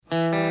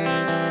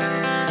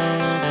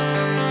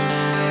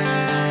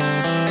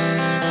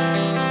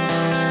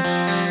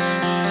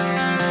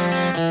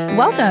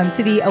welcome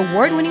to the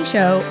award-winning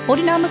show,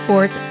 Holding Down the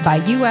Fort by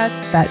U.S.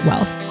 Vet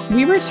Wealth.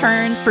 We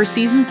returned for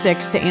season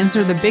 6 to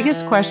answer the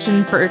biggest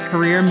question for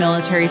career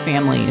military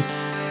families.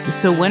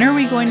 So when are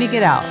we going to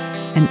get out?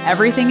 And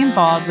everything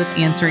involved with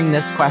answering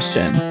this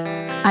question.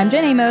 I'm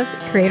Jen Amos,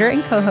 creator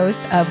and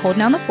co-host of Holding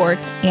Down the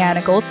Fort and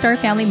a Gold Star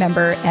family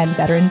member and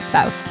veteran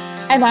spouse.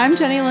 And I'm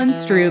Jenny Lynn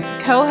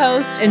Stroop,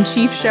 co-host and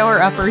chief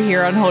shower-upper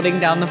here on Holding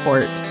Down the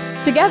Fort.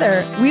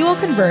 Together, we will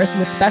converse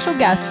with special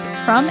guests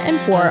from and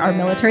for our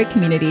military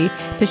community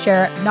to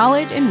share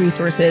knowledge and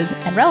resources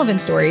and relevant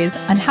stories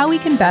on how we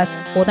can best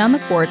hold down the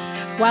fort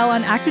while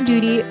on active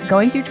duty,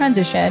 going through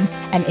transition,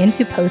 and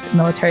into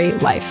post-military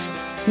life.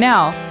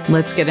 Now,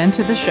 let's get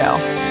into the show.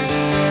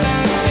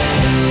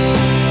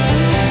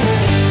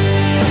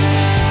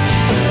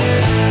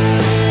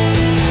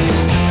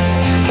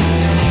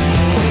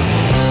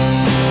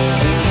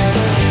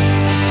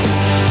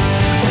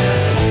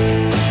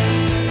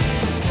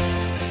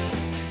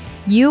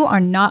 You are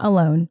not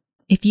alone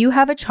if you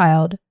have a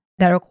child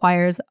that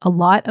requires a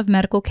lot of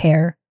medical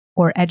care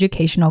or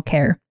educational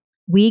care.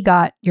 We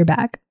got your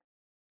back.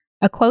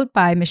 A quote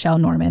by Michelle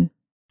Norman.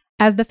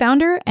 As the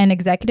founder and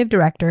executive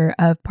director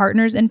of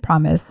Partners in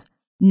Promise,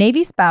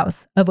 Navy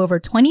spouse of over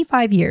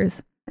 25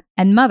 years,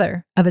 and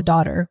mother of a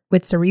daughter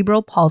with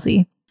cerebral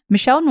palsy,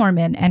 Michelle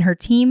Norman and her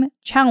team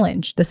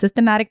challenge the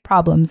systematic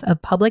problems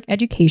of public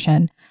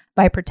education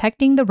by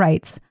protecting the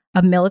rights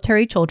of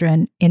military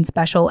children in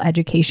special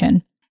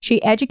education. She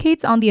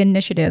educates on the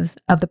initiatives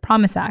of the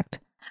Promise Act,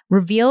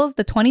 reveals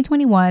the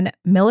 2021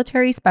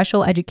 Military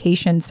Special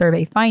Education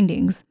Survey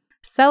findings,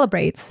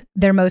 celebrates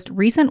their most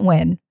recent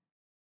win,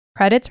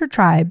 credits her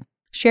tribe,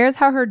 shares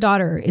how her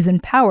daughter is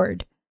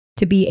empowered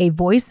to be a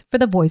voice for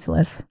the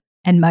voiceless,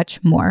 and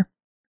much more.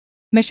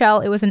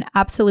 Michelle, it was an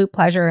absolute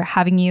pleasure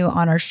having you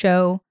on our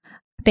show.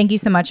 Thank you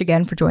so much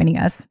again for joining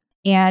us.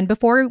 And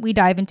before we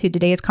dive into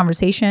today's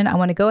conversation, I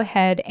want to go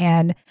ahead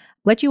and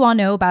let you all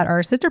know about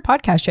our sister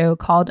podcast show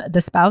called The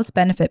Spouse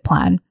Benefit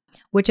Plan,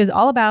 which is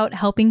all about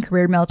helping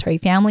career military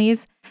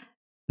families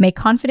make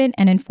confident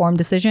and informed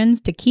decisions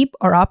to keep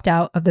or opt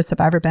out of the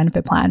Survivor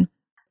Benefit Plan.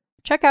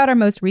 Check out our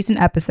most recent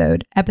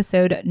episode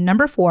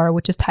number 4,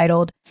 which is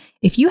titled,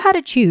 If You Had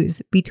to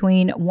Choose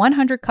Between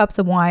 100 Cups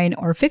of Wine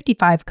or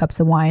 55 Cups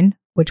of Wine,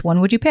 Which One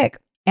Would You Pick?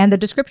 And the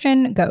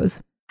description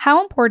goes,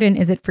 how important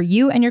is it for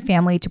you and your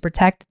family to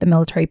protect the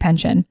military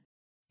pension?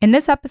 In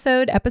this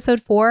episode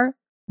 4,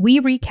 we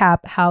recap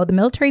how the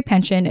military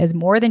pension is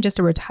more than just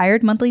a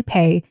retired monthly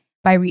pay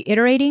by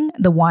reiterating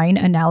the wine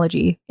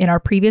analogy in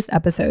our previous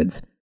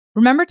episodes.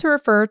 Remember to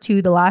refer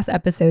to the last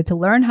episode to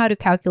learn how to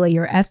calculate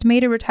your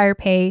estimated retired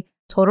pay,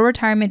 total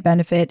retirement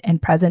benefit,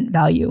 and present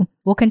value.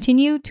 We'll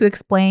continue to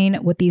explain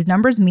what these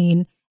numbers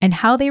mean and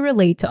how they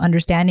relate to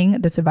understanding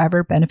the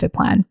Survivor Benefit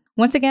Plan.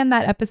 Once again,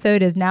 that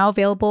episode is now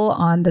available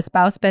on the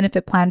Spouse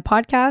Benefit Plan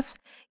podcast.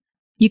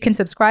 You can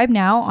subscribe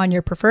now on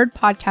your preferred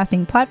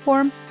podcasting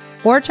platform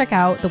or check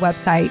out the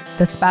website,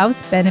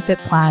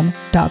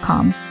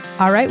 thespousebenefitplan.com.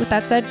 All right, with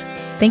that said,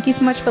 thank you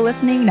so much for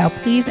listening. Now,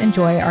 please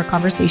enjoy our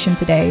conversation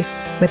today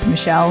with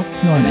Michelle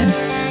Norman.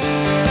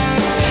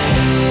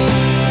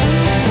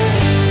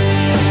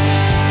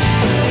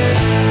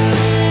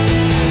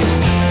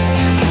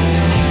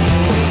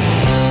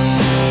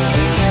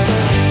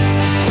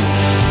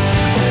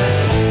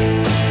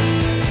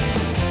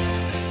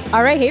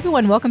 All right. Hey,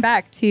 everyone. Welcome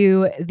back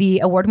to the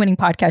award-winning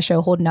podcast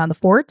show, Holding Down the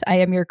Fort. I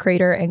am your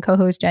creator and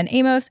co-host, Jen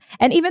Amos.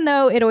 And even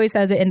though it always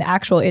says it in the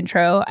actual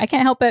intro, I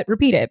can't help but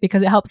repeat it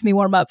because it helps me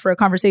warm up for a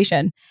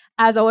conversation.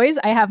 As always,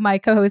 I have my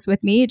co-host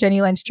with me,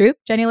 Jenny Lynn Stroop.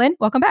 Jenny Lynn,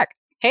 welcome back.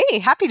 Hey,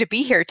 happy to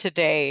be here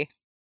today.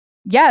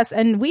 Yes,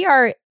 and we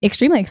are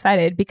extremely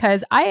excited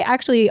because I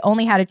actually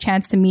only had a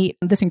chance to meet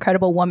this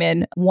incredible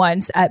woman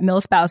once at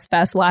MilSpouse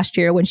Fest last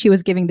year when she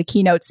was giving the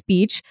keynote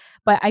speech.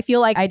 But I feel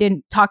like I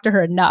didn't talk to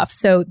her enough.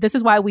 So this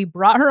is why we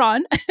brought her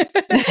on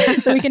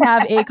so we can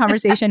have a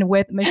conversation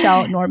with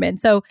Michelle Norman.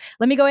 So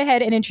let me go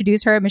ahead and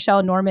introduce her.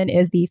 Michelle Norman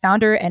is the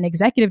founder and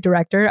executive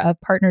director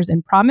of Partners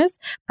in Promise,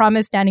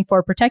 Promise standing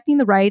for Protecting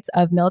the Rights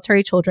of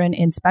Military Children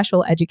in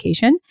Special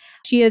Education.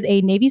 She is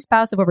a Navy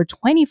spouse of over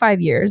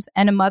 25 years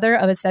and a mother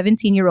of a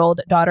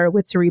 17-year-old daughter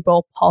with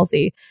cerebral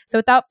palsy. So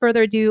without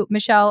further ado,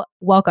 Michelle,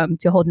 welcome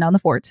to Holding Down the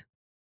Fort.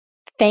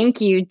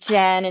 Thank you,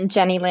 Jen and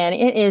Jenny Lynn.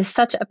 It is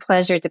such a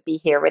pleasure to be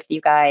here with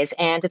you guys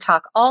and to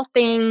talk all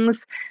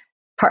things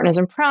Partners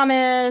in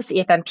Promise,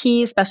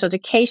 EFMP, special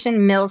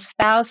education, mil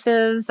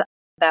spouses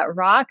that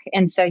rock.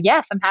 And so,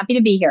 yes, I'm happy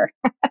to be here.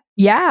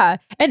 Yeah.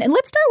 And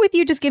let's start with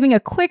you just giving a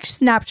quick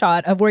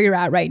snapshot of where you're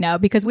at right now,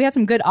 because we had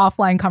some good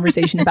offline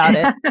conversation about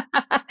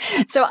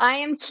it. So I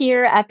am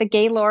here at the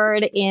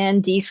Gaylord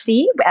in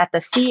DC at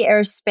the Sea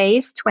Air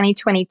Space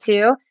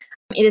 2022.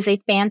 It is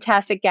a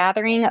fantastic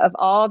gathering of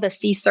all the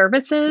sea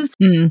services,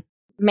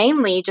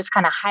 mainly just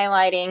kind of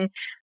highlighting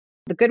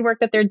the good work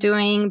that they're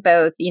doing,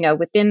 both,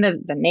 within the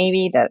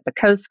Navy, the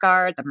Coast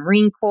Guard, the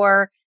Marine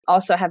Corps,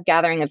 Also have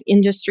gathering of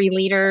industry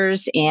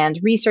leaders and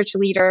research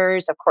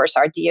leaders. Of course,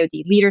 our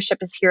DoD leadership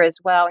is here as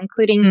well,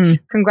 including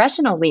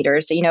congressional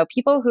leaders,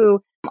 people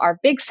who are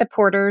big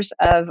supporters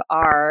of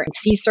our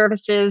sea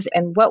services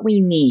and what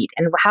we need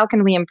and how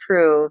can we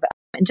improve,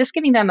 and just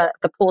giving them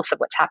the pulse of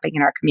what's happening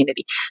in our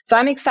community. So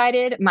I'm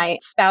excited. My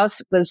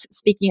spouse was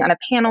speaking on a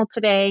panel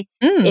today.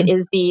 It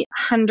is the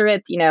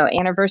 100th,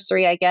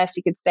 anniversary, I guess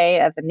you could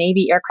say, of the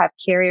Navy aircraft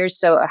carriers.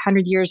 So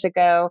 100 years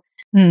ago,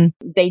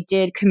 they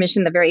did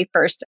commission the very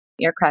first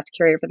aircraft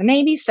carrier for the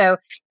Navy. So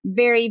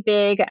very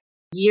big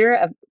year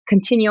of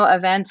continual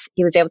events.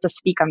 He was able to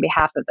speak on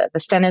behalf of the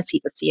Stennis.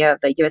 He's the CEO of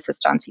the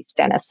USS John C.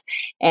 Stennis.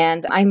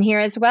 And I'm here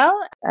as well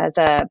as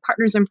a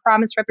Partners in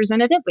Promise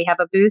representative. We have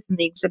a booth in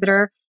the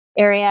exhibitor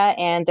area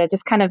and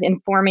just kind of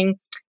informing,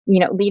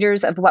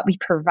 leaders of what we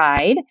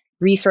provide,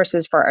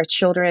 resources for our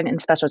children in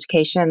special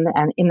education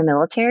and in the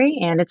military.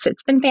 And it's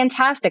been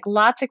fantastic.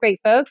 Lots of great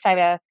folks.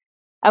 I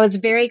was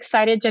very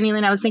excited, Jenny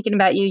Lynn. I was thinking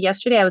about you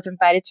yesterday. I was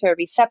invited to a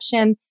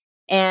reception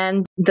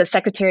and the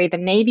Secretary of the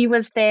Navy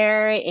was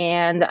there,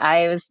 and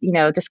I was,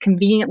 just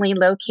conveniently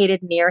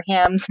located near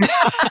him.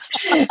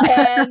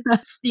 And,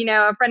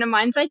 a friend of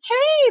mine's like,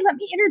 hey, let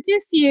me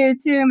introduce you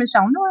to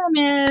Michelle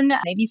Norman,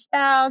 Navy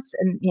spouse,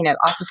 and,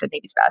 also said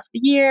Navy spouse of the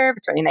year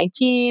for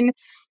 2019.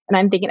 And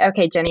I'm thinking,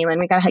 okay, Jenny Lynn,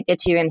 we got to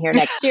get you in here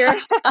next year.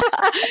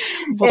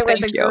 It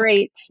was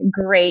a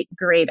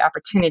great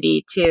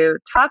opportunity to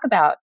talk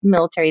about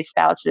military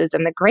spouses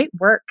and the great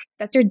work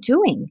that they're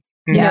doing.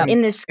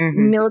 In this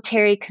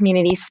military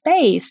community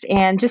space,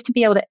 and just to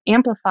be able to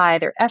amplify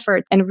their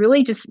effort and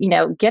really just,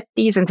 get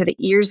these into the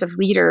ears of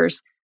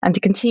leaders and to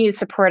continue to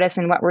support us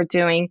in what we're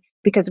doing,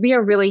 because we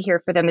are really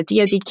here for them. The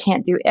DoD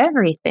can't do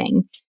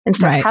everything. And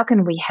so how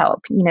can we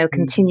help,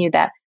 continue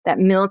that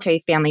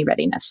military family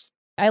readiness?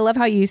 I love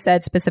how you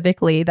said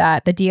specifically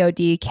that the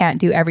DoD can't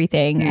do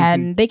everything,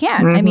 and they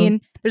can. I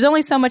mean, there's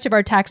only so much of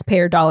our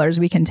taxpayer dollars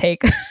we can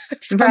take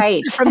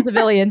from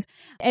civilians.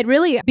 And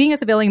really, being a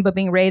civilian but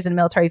being raised in a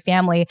military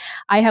family,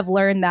 I have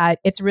learned that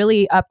it's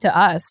really up to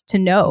us to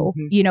know,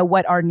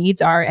 what our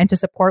needs are and to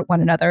support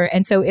one another.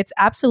 And so it's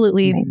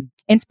absolutely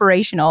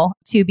inspirational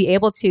to be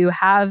able to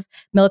have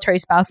military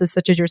spouses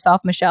such as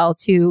yourself, Michelle,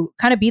 to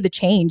kind of be the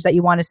change that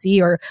you want to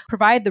see or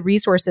provide the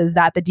resources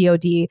that the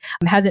DoD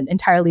hasn't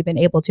entirely been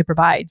able to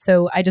provide.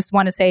 So I just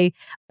want to say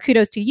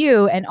kudos to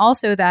you, and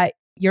also that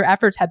your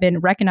efforts have been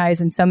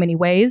recognized in so many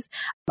ways.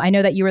 I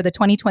know that you were the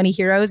 2020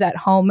 Heroes at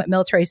Home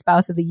Military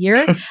Spouse of the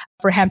Year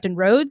for Hampton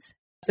Roads.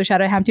 So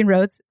shout out Hampton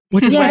Roads,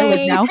 which is where I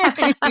live now.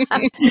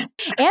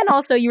 And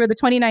also you were the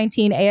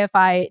 2019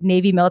 AFI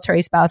Navy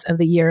Military Spouse of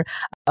the Year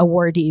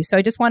awardee. So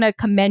I just want to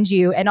commend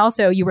you. And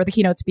also you were the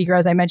keynote speaker,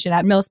 as I mentioned,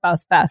 at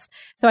MilSpouse Fest.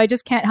 So I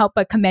just can't help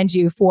but commend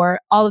you for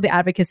all of the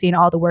advocacy and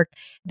all the work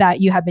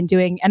that you have been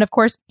doing. And of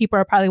course, people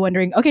are probably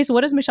wondering, okay, so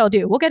what does Michelle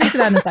do? We'll get into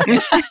that in a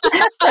second.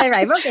 All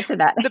right, we'll get to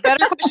that. The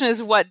better question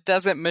is, what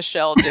doesn't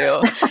Michelle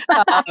do?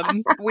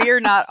 We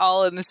are not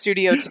all in the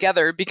studio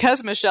together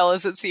because Michelle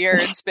is at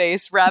Sierra in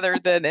Space rather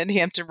than in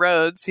Hampton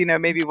Roads.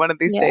 Maybe one of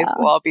these days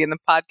we'll all be in the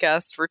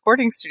podcast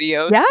recording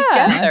studio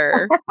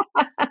together.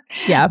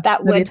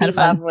 That would be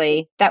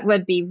lovely. That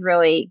would be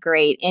really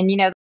great. And,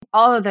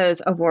 all of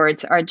those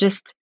awards are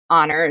just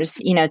honors,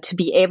 to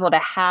be able to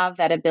have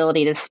that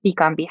ability to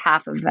speak on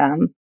behalf of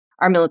them,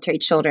 our military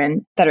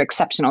children that are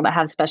exceptional, that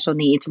have special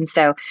needs. And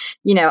so,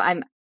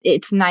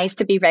 it's nice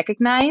to be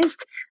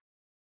recognized.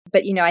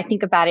 But, I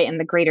think about it in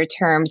the greater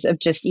terms of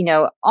just,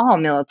 all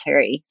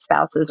military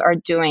spouses are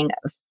doing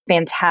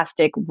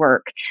fantastic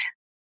work.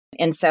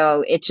 And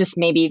so it's just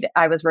maybe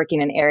I was working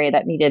in an area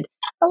that needed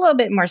a little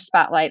bit more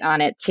spotlight on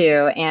it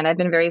too. And I've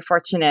been very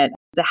fortunate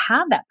to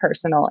have that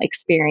personal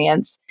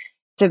experience,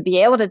 to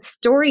be able to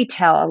story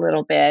tell a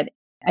little bit.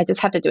 I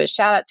just have to do a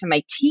shout out to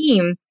my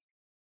team,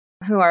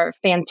 who are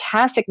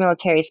fantastic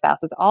military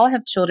spouses, all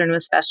have children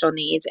with special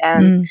needs.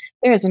 And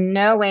there is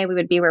no way we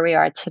would be where we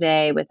are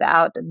today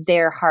without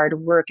their hard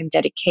work and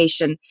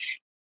dedication,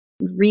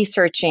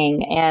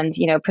 researching and,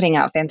 putting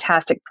out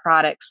fantastic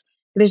products.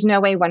 There's no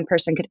way one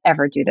person could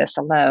ever do this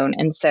alone.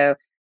 And so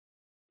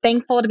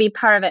thankful to be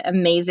part of an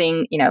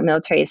amazing,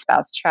 military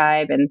spouse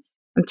tribe. And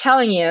I'm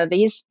telling you,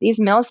 these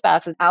mil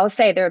spouses, I'll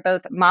say they're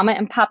both mama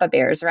and papa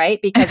bears, right?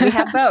 Because we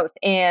have both.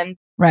 And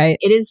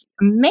it is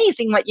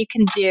amazing what you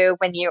can do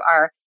when you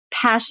are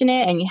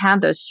passionate and you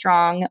have those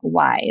strong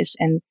whys.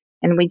 And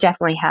we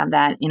definitely have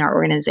that in our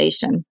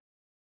organization.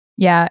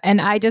 Yeah. And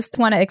I just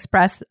want to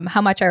express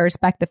how much I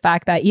respect the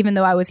fact that even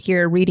though I was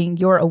here reading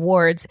your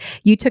awards,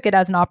 you took it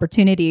as an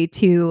opportunity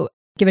to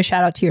give a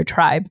shout out to your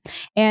tribe.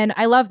 And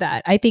I love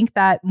that. I think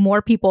that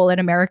more people in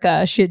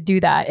America should do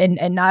that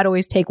and not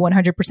always take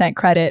 100%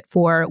 credit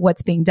for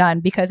what's being done,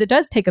 because it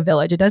does take a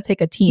village. It does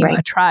take a team,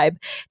 a tribe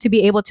to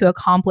be able to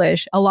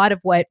accomplish a lot of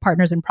what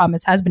Partners in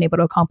Promise has been able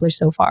to accomplish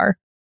so far.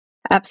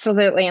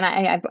 Absolutely. And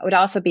I would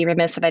also be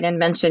remiss if I didn't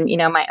mention,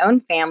 my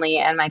own family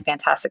and my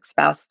fantastic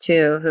spouse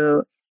too,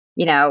 who,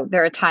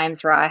 there are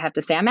times where I have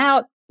to say, I'm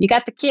out. You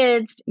got the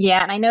kids.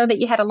 Yeah. And I know that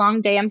you had a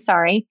long day. I'm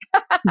sorry.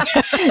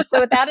 So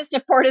without a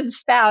supportive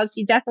spouse,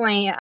 you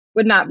definitely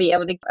would not be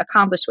able to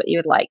accomplish what you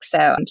would like.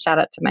 So shout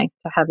out to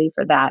hubby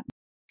for that.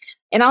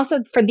 And also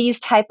for these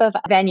type of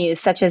venues,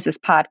 such as this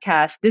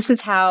podcast, this is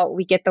how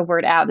we get the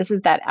word out. This is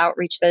that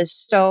outreach that is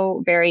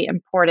so very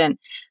important.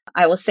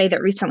 I will say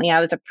that recently I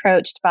was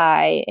approached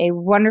by a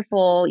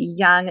wonderful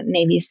young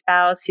Navy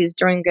spouse who's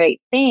doing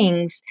great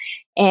things.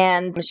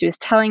 And she was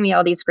telling me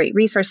all these great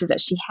resources that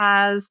she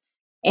has.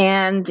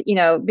 And,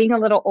 being a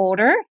little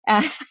older,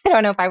 I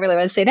don't know if I really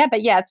want to say that,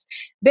 but yeah, it's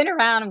been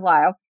around a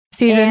while.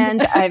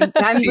 Seasoned. And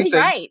I'm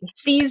Seasoned. Right.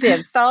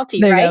 Seasoned, salty,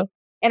 There you right? go.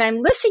 And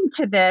I'm listening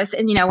to this,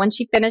 and when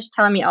she finished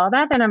telling me all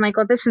that, then I'm like,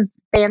 well, this is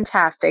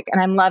fantastic.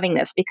 And I'm loving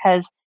this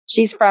because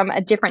she's from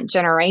a different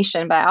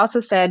generation. But I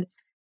also said,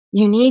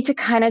 you need to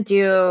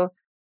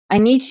I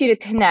need you to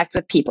connect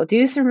with people,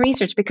 do some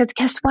research, because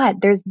guess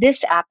what? There's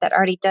this app that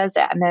already does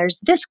that. And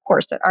there's this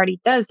course that already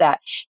does that.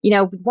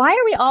 Why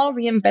are we all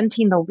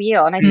reinventing the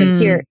wheel? And I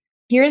said,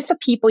 here's the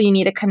people you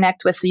need to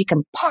connect with so you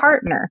can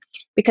partner.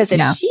 Because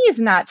if she is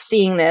not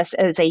seeing this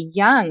as a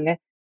young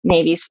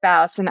Navy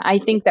spouse, and I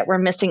think that we're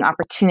missing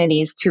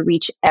opportunities to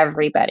reach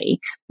everybody.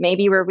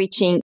 Maybe we're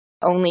reaching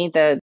only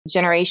the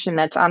generation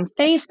that's on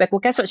Facebook. Well,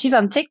 guess what? She's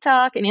on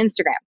TikTok and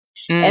Instagram.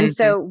 Mm-hmm. And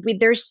so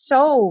there's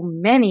so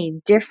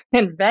many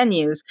different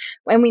venues,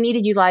 and we need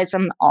to utilize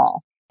them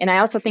all. And I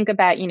also think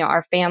about,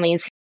 our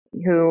families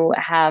who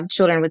have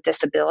children with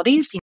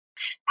disabilities,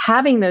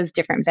 having those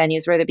different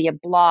venues, whether it be a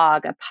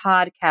blog, a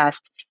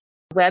podcast,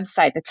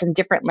 website that's in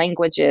different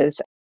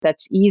languages,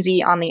 that's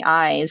easy on the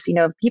eyes.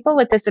 People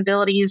with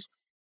disabilities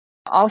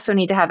also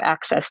need to have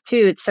access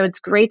to. So it's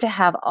great to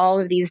have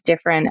all of these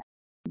different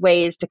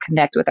ways to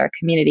connect with our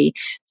community.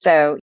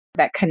 So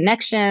that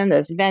connection,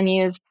 those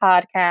venues,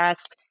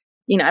 podcasts,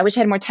 I wish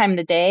I had more time in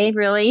the day,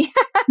 really,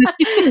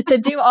 to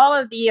do all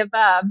of the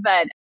above.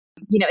 But,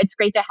 it's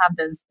great to have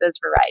those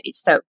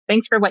varieties. So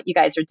thanks for what you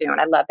guys are doing.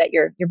 I love that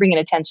you're bringing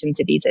attention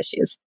to these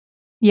issues.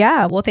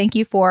 Yeah. Well, thank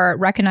you for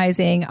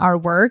recognizing our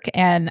work.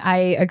 And I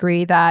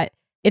agree that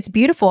it's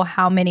beautiful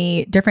how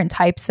many different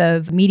types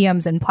of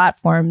mediums and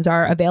platforms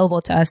are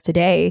available to us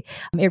today.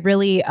 It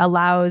really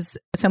allows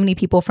so many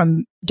people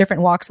from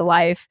different walks of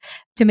life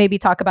to maybe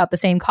talk about the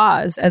same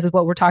cause as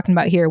what we're talking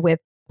about here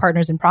with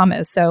Partners in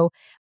Promise. So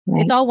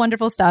It's all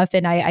wonderful stuff.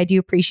 And I do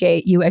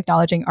appreciate you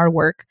acknowledging our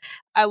work.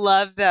 I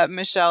love that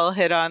Michelle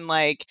hit on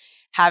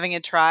having a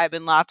tribe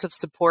and lots of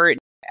support.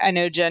 I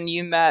know, Jen,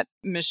 you met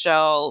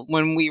Michelle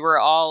when we were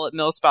all at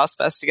MilSpouse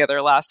Fest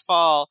together last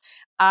fall.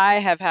 I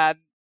have had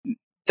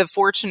the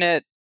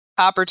fortunate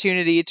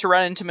opportunity to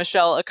run into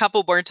Michelle a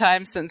couple more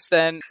times since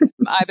then,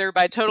 either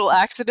by total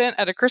accident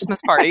at a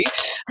Christmas party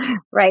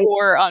right,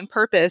 or on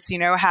purpose,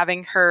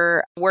 having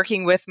her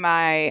working with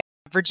my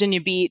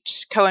Virginia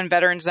Beach Cohen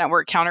Veterans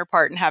Network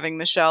counterpart and having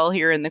Michelle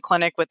here in the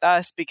clinic with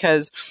us,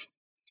 because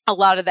a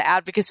lot of the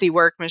advocacy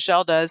work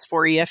Michelle does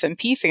for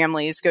EFMP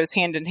families goes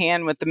hand in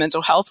hand with the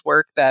mental health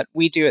work that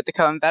we do at the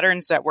Cohen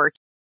Veterans Network.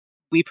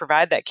 We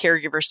provide that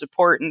caregiver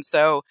support. And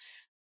so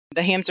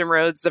the Hampton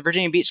Roads, the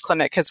Virginia Beach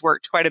Clinic has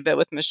worked quite a bit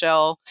with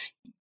Michelle,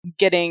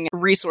 getting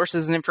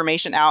resources and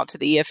information out to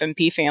the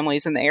EFMP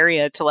families in the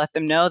area to let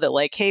them know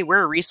that hey,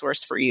 we're a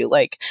resource for you.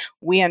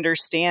 We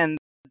understand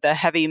the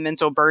heavy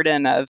mental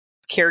burden of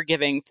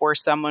caregiving for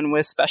someone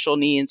with special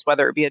needs,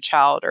 whether it be a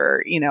child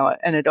or,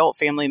 an adult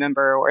family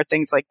member or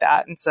things like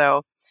that. And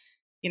so,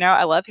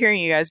 I love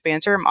hearing you guys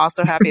banter. I'm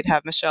also happy to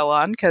have Michelle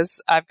on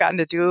because I've gotten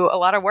to do a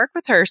lot of work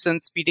with her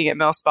since meeting at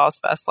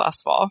MilSpouse Fest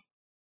last fall.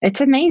 It's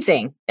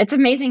amazing. It's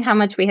amazing how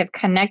much we have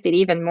connected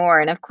even more.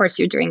 And of course,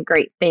 you're doing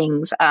great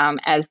things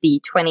as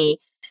the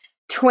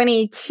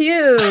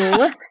 2022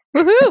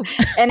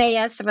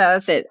 NAS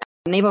spouse at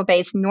Naval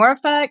Base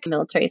Norfolk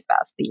Military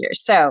Spouse of the Year.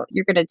 So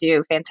you're going to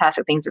do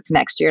fantastic things this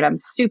next year. And I'm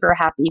super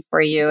happy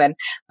for you. And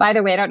by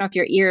the way, I don't know if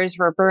your ears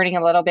were burning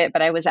a little bit,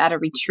 but I was at a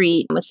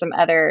retreat with some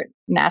other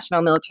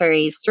national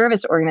military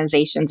service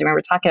organizations. And we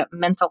were talking about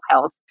mental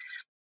health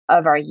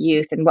of our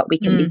youth and what we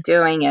can be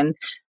doing. And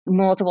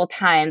multiple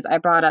times I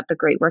brought up the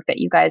great work that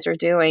you guys are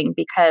doing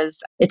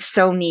because it's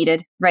so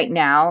needed right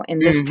now in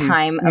this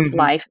time of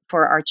life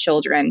for our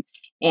children.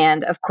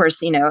 And of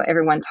course,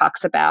 everyone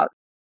talks about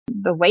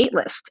the wait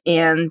list.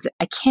 And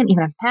I can't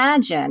even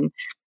imagine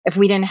if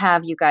we didn't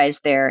have you guys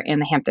there in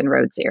the Hampton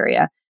Roads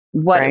area,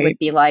 what it would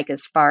be like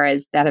as far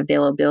as that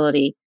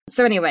availability.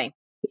 So anyway,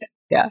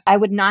 I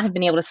would not have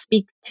been able to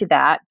speak to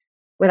that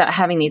without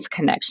having these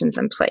connections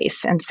in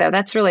place. And so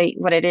that's really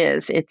what it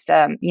is. It's,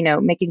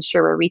 making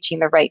sure we're reaching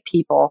the right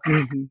people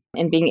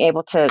and being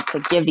able to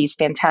give these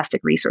fantastic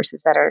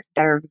resources that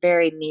are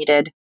very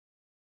needed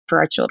for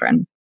our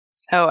children.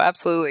 Oh,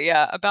 absolutely.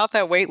 Yeah. About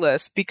that wait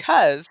list,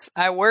 because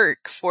I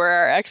work for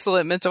our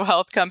excellent mental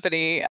health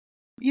company,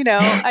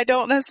 I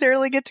don't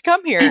necessarily get to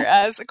come here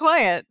as a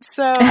client.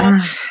 So,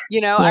 I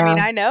mean,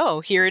 I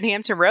know here in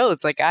Hampton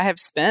Roads, I have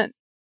spent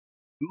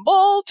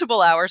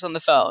multiple hours on the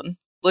phone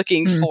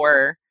looking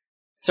for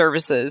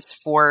services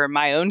for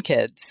my own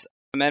kids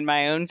and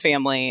my own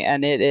family.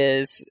 And it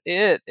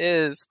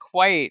is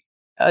quite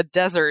a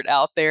desert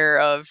out there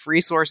of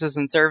resources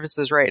and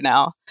services right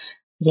now.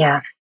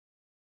 Yeah.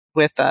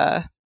 With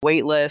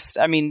wait list.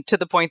 I mean, to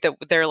the point that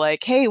they're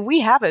like, hey,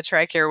 we have a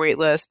TRICARE wait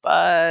list,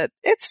 but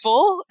it's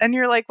full. And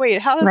you're like,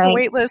 wait, how does the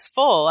wait list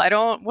full?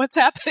 What's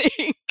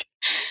happening?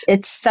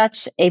 It's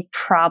such a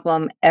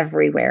problem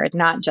everywhere,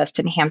 not just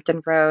in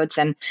Hampton Roads.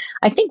 And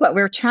I think what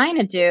we're trying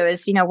to do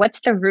is,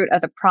 what's the root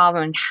of the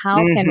problem and how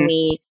can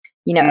we,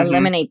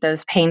 eliminate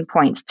those pain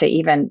points to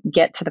even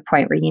get to the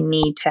point where you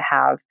need to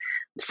have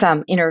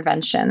some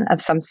intervention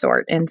of some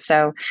sort. And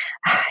so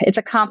it's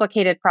a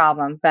complicated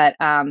problem, but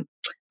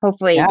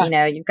hopefully,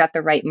 you've got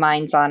the right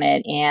minds on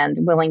it and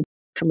willing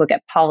to look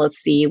at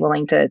policy,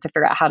 willing to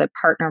figure out how to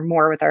partner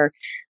more with our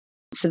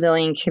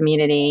civilian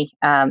community.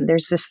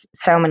 There's just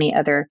so many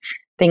other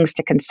things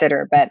to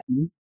consider, but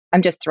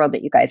I'm just thrilled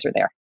that you guys are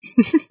there.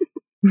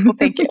 Well,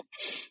 thank you.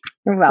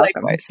 You're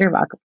welcome. Likewise. You're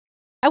welcome.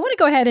 I want to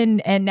go ahead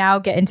and now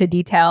get into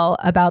detail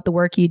about the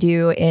work you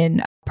do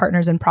in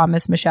Partners in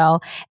Promise,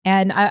 Michelle.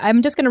 And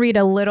I'm just going to read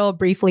a little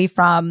briefly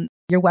from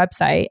your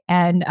website.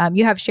 And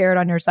you have shared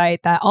on your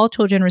site that all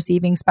children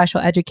receiving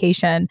special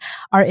education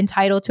are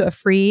entitled to a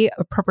free,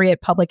 appropriate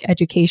public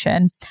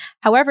education.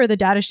 However, the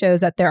data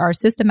shows that there are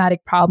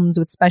systematic problems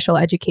with special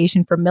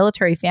education for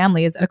military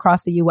families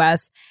across the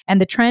U.S.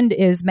 And the trend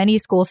is many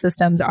school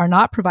systems are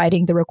not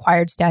providing the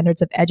required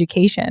standards of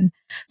education.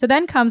 So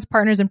then comes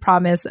Partners in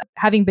Promise,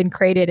 having been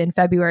created in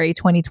February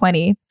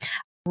 2020.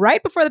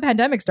 Right before the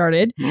pandemic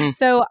started.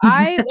 So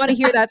I want to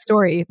hear that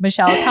story.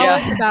 Michelle, tell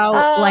us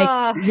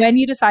about when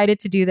you decided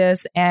to do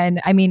this. And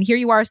I mean, here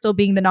you are still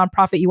being the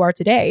nonprofit you are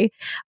today.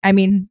 I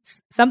mean,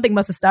 something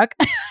must have stuck.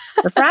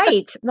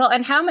 Right. Well,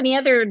 and how many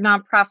other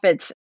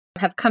nonprofits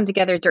have come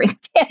together during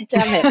the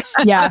pandemic?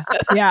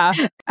 Yeah,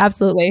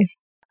 absolutely.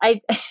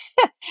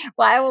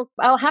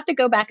 I'll have to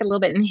go back a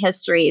little bit in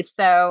history.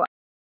 So,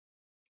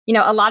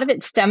 a lot of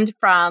it stemmed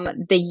from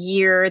the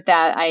year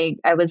that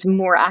I was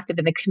more active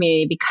in the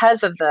community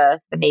because of the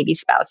Navy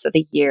Spouse of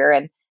the Year.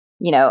 And,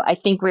 I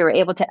think we were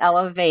able to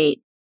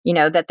elevate,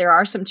 that there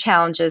are some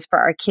challenges for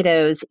our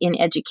kiddos in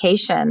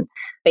education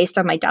based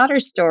on my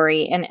daughter's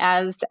story. And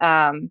as,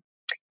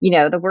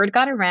 the word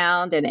got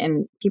around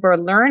and people were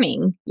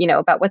learning,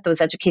 about what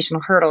those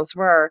educational hurdles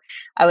were,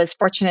 I was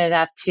fortunate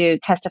enough to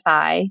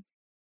testify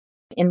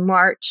in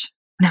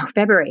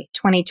February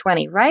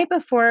 2020, right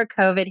before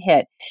COVID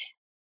hit,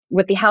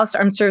 with the House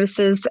Armed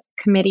Services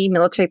Committee,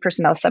 Military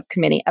Personnel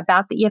Subcommittee,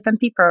 about the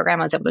EFMP program.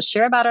 I was able to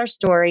share about our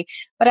story,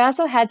 but I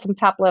also had some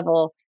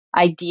top-level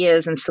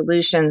ideas and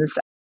solutions.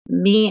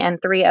 Me and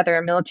 3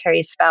 other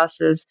military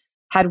spouses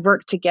had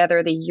worked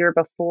together the year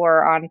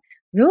before on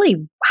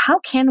really how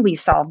can we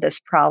solve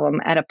this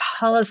problem at a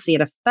policy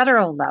at a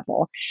federal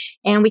level.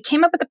 And we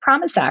came up with the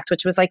Promise Act,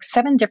 which was like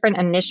 7 different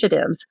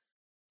initiatives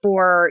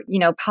for,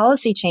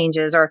 policy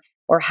changes or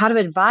how to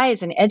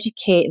advise and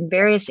educate in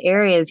various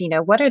areas,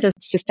 what are the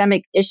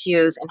systemic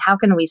issues and how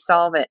can we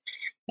solve it?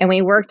 And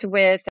we worked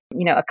with,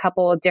 a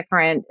couple of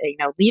different,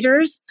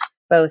 leaders,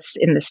 both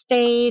in the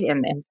state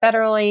and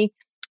federally.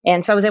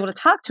 And so I was able to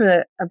talk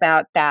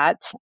about that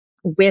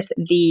with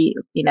the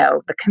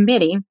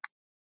committee.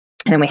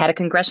 And we had a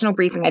congressional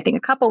briefing, I think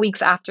a couple of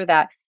weeks after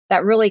that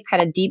really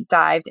kind of deep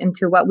dived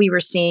into what we were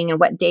seeing and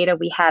what data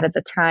we had at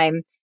the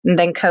time. And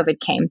then COVID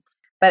came.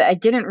 But I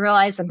didn't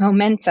realize the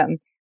momentum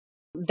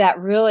that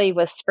really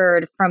was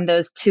spurred from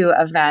those 2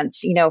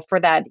 events. For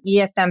that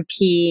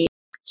EFMP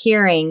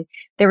hearing,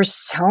 there were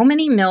so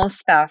many mil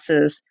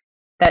spouses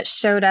that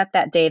showed up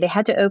that day. They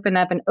had to open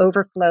up an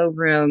overflow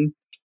room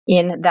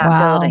in that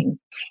building.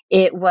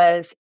 It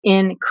was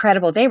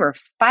incredible. They were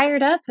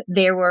fired up.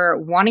 They were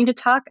wanting to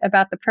talk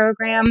about the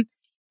program.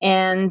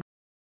 And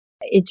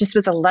it just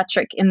was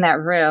electric in that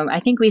room. I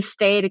think we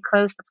stayed to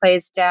close the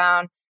place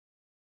down,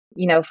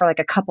 for like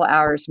a couple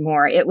hours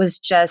more. It was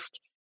just,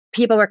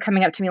 people were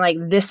coming up to me like,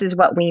 this is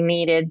what we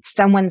needed.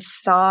 Someone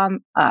saw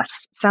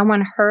us.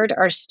 Someone heard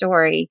our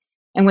story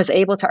and was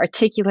able to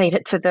articulate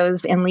it to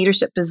those in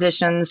leadership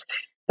positions.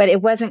 But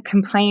it wasn't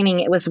complaining.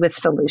 It was with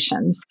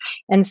solutions.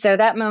 And so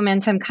that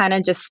momentum kind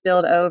of just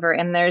spilled over.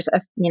 And there's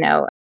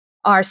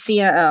our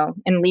COO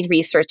and lead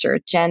researcher,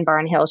 Jen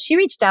Barnhill, she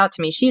reached out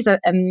to me. She's an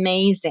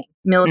amazing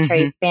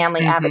military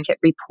family advocate,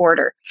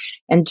 reporter,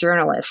 and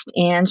journalist.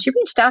 And she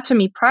reached out to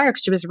me prior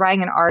because she was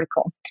writing an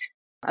article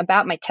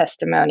about my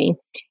testimony.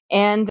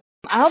 And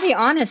I'll be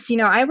honest,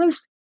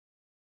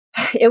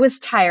 it was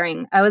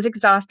tiring. I was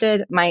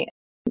exhausted. My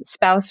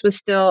spouse was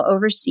still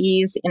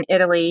overseas in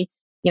Italy.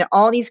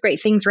 All these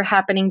great things were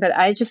happening, but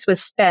I just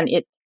was spent.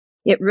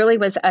 It really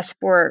was us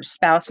 4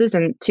 spouses,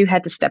 and 2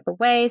 had to step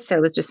away. So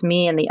it was just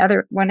me and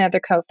one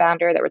other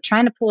co-founder that were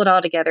trying to pull it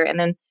all together. And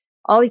then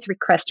all these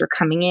requests were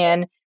coming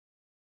in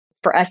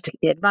for us to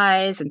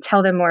advise and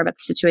tell them more about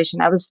the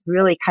situation. I was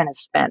really kind of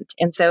spent.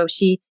 And so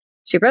she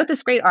wrote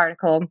this great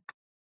article,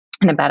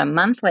 and about a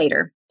month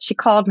later, she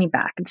called me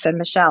back and said,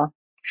 Michelle,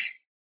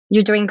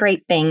 you're doing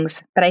great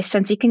things, but I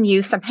sense you can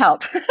use some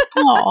help.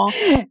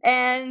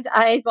 And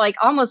I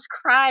almost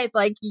cried,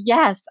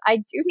 yes, I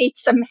do need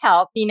some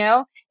help.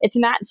 It's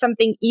not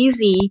something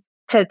easy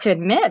to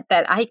admit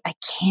that I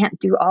can't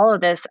do all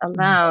of this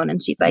alone.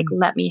 And she's like,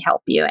 let me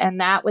help you.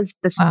 And that was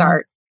the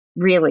start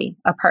really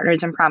a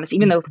Partners in Promise,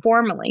 even though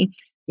formally,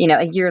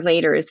 a year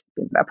later is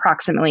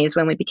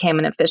when we became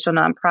an official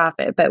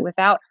nonprofit. But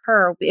without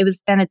her, it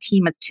was then a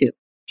team of 2.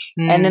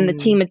 And then the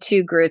team of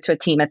 2 grew to a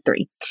team of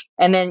 3.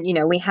 And then,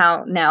 we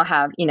now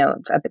have,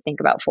 I think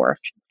about 4,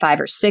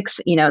 5 or 6,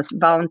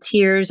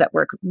 volunteers that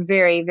work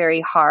very,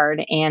 very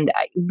hard. And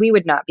we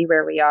would not be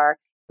where we are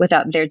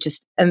without their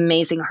just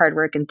amazing hard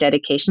work and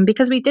dedication,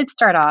 because we did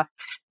start off,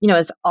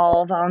 as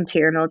all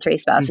volunteer military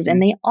spouses, and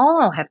they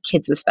all have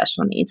kids with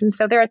special needs. And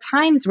so there are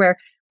times where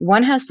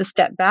one has to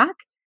step back,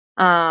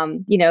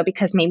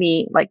 because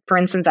maybe, like, for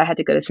instance, I had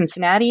to go to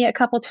Cincinnati a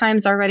couple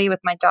times already with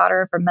my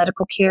daughter for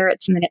medical care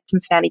at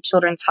Cincinnati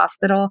Children's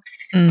Hospital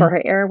for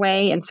her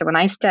airway. And so when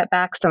I step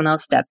back, someone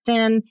else steps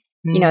in.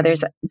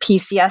 There's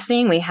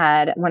PCSing. We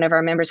had one of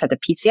our members had the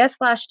PCS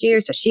last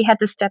year, so she had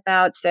to step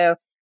out. So,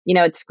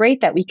 it's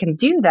great that we can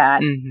do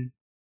that.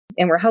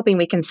 And we're hoping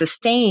we can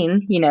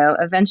sustain,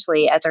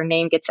 eventually as our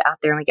name gets out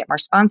there and we get more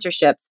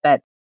sponsorships.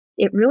 But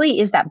it really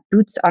is that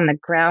boots on the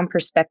ground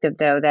perspective,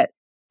 though,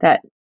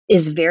 that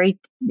is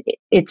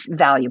it's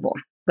valuable.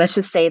 Let's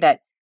just say that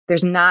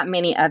there's not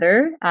many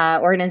other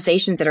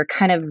organizations that are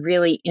kind of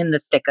really in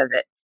the thick of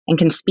it and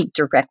can speak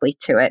directly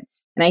to it.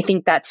 And I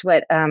think that's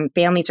what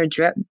families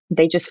are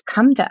they just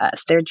come to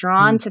us. They're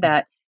drawn to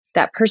that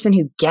person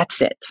who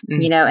gets it,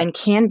 and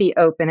can be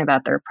open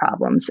about their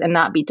problems and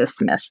not be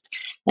dismissed.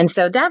 And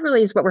so that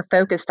really is what we're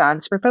focused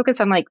on. So we're focused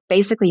on, like,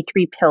 basically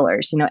 3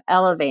 pillars,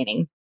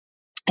 elevating,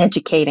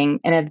 educating,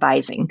 and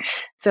advising.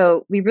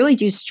 So we really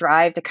do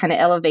strive to kind of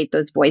elevate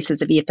those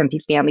voices of EFMP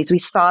families. We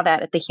saw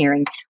that at the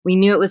hearing. We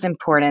knew it was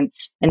important.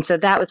 And so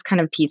that was kind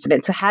of a piece of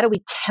it. So how do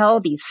we tell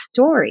these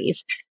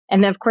stories?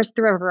 And then, of course,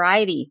 through a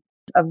variety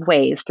of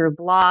ways, through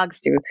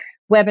blogs, through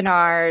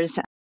webinars,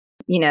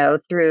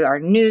 through our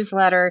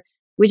newsletter.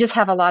 We just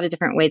have a lot of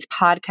different ways,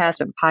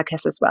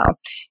 podcasts as well.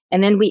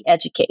 And then we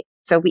educate.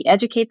 So we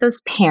educate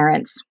those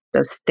parents,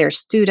 their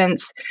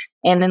students,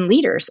 and then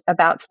leaders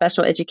about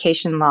special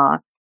education law.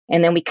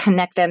 And then we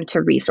connect them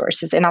to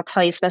resources. And I'll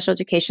tell you, special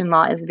education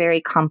law is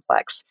very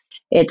complex.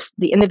 It's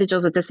the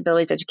Individuals with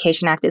Disabilities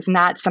Education Act is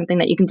not something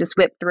that you can just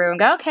whip through and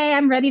go, okay,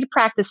 I'm ready to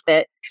practice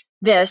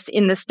this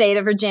in the state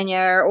of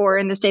Virginia or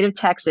in the state of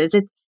Texas.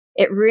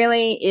 It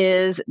really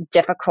is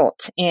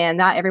difficult, and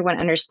not everyone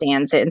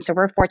understands it. And so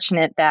we're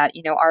fortunate that,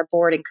 our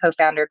board and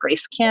co-founder,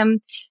 Grace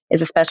Kim,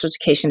 is a special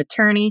education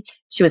attorney.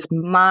 She was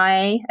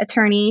my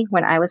attorney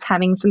when I was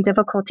having some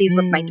difficulties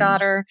with my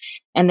daughter.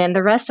 And then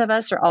the rest of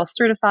us are all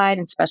certified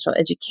in special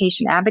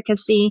education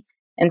advocacy.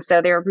 And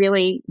so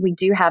we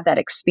do have that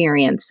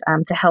experience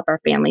to help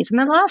our families. And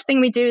the last thing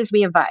we do is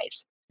we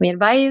advise. We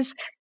advise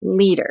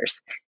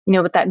leaders,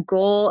 with that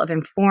goal of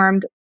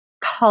informed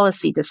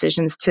policy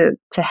decisions to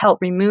help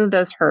remove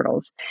those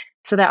hurdles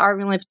so that our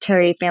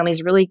military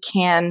families really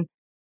can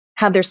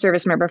have their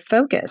service member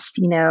focused,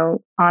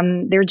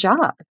 on their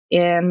job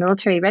and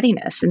military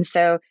readiness. And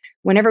so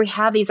whenever we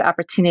have these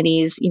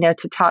opportunities,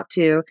 to talk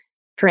to,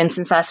 for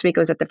instance, last week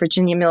I was at the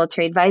Virginia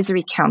Military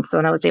Advisory Council,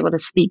 and I was able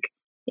to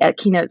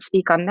keynote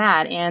speak on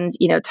that and,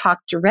 talk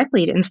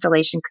directly to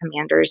installation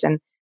commanders. And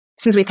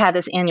since we've had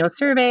this annual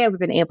survey, we've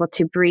been able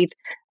to brief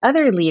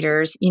other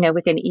leaders,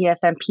 within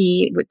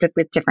EFMP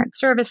with different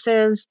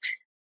services,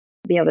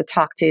 be able to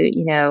talk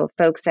to,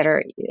 folks that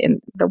are in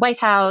the White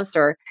House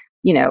or,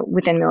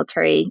 within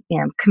military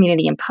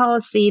community and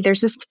policy.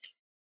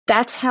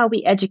 That's how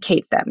we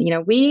educate them.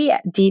 We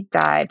deep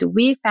dived,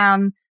 we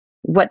found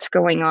what's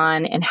going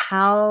on and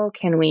how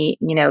can we,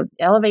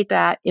 elevate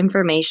that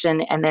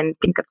information and then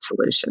think of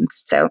solutions.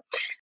 So,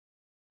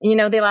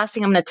 the last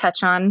thing I'm going to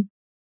touch on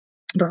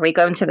before we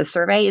go into the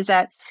survey is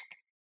that,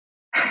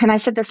 and I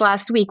said this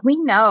last week, we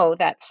know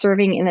that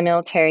serving in the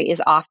military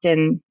is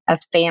often a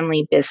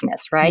family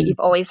business, right? You've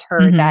always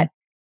heard that,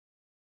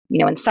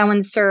 when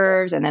someone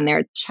serves and then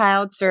their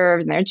child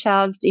serves and their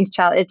child's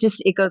child,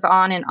 it goes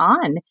on.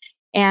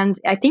 And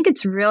I think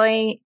it's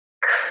really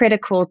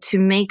critical to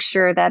make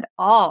sure that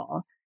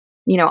all,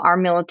 our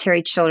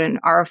military children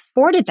are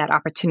afforded that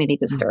opportunity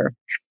to serve.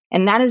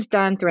 And that is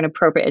done through an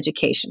appropriate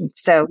education.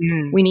 So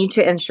we need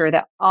to ensure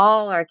that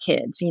all our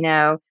kids,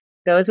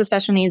 those with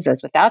special needs,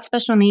 those without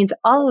special needs,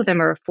 all of them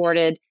are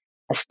afforded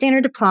a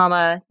standard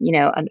diploma,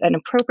 an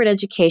appropriate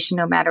education,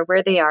 no matter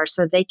where they are,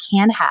 so they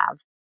can have,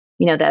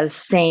 those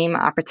same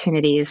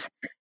opportunities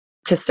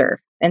to serve.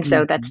 And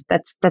so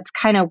that's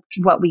kind of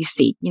what we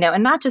see,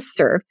 and not just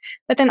serve,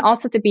 but then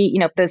also to be,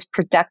 those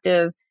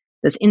productive,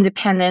 those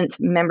independent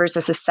members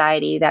of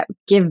society that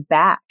give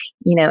back,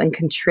 and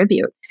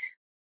contribute.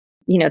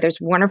 There's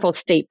wonderful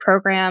state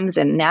programs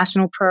and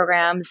national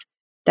programs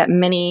that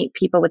many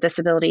people with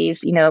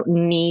disabilities,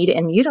 need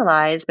and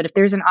utilize. But if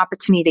there's an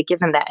opportunity to give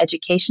them that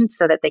education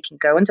so that they can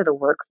go into the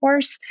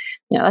workforce,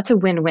 that's a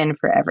win-win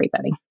for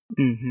everybody.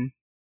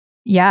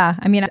 Yeah.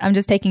 I mean, I'm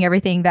just taking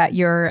everything that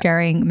you're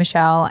sharing,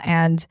 Michelle.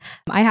 And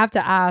I have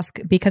to ask,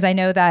 because I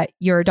know that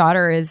your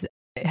daughter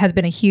has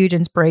been a huge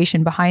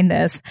inspiration behind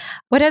this.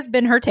 What has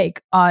been her take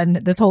on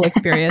this whole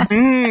experience?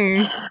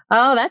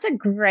 Oh, that's a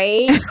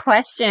great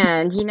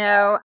question.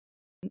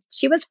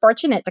 She was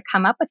fortunate to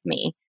come up with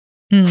me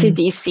to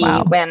DC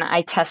Wow. when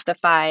I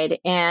testified,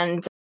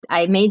 and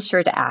I made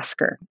sure to ask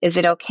her, is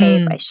it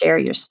okay if I share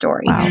your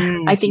story?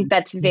 Wow. I think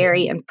that's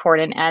very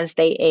important as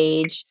they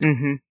age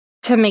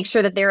to make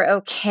sure that they're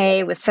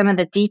okay with some of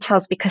the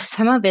details, because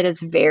some of it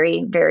is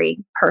very,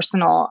 very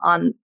personal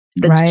on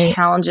the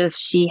challenges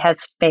she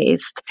has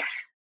faced,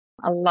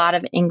 a lot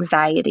of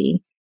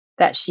anxiety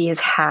that she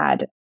has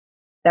had,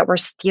 that we're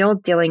still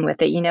dealing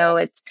with it. You know,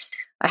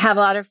 I have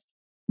a lot of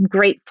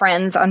great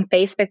friends on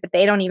Facebook, but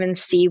they don't even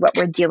see what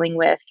we're dealing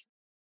with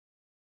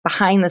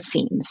behind the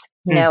scenes.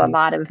 You know, a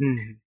lot of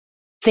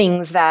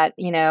things that,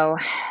 you know,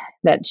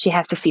 that she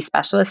has to see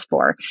specialists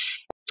for.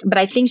 But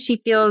I think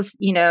she feels,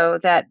 you know,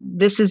 that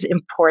this is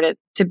important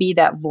to be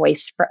that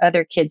voice for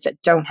other kids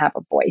that don't have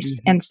a voice.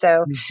 And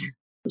so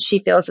she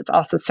feels it's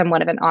also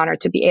somewhat of an honor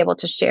to be able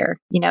to share,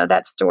 you know,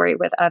 that story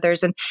with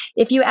others. And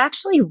if you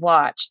actually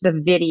watch the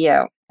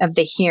video of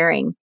the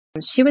hearing,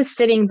 she was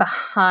sitting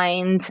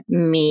behind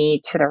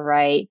me to the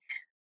right.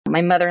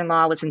 My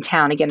mother-in-law was in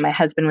town. Again, my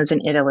husband was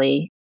in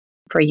Italy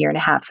for a year and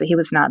a half, so he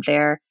was not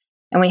there.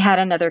 And we had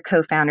another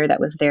co-founder that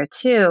was there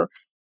too.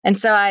 And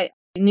so I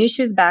knew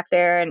she was back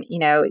there, and, you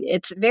know,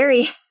 it's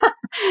very,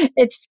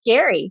 it's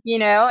scary, you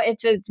know,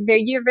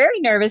 you're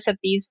very nervous at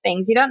these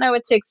things. You don't know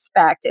what to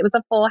expect. It was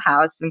a full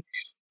house. And,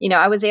 you know,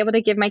 I was able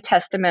to give my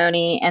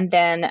testimony, and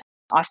then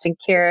Austin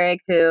Carrig,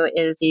 who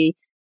is the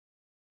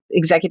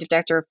executive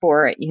director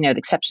for, you know, the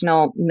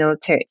Exceptional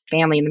Military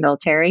Family in the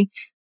Military,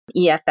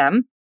 EFM.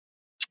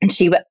 And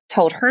she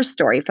told her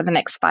story for the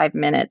next 5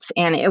 minutes.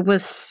 And it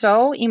was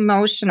so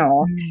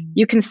emotional.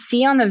 You can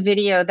see on the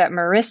video that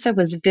Marissa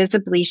was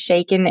visibly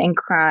shaken and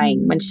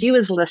crying when she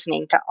was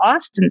listening to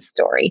Austin's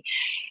story.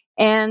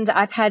 And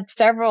I've had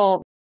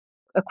several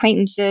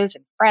acquaintances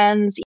and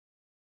friends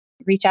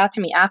reach out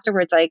to me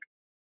afterwards, like,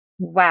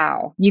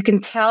 wow, you can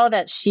tell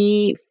that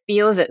she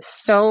feels it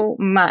so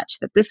much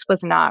that this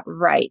was not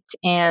right.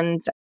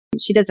 And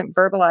she doesn't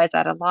verbalize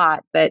that a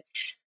lot, but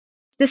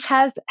this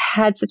has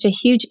had such a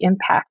huge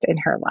impact in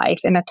her life.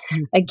 And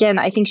again,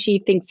 I think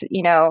she thinks,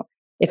 you know,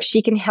 if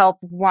she can help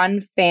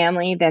one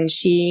family, then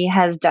she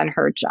has done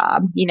her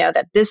job, you know,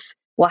 that this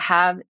will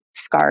have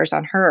scars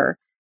on her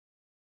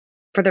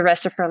for the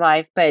rest of her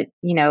life, but,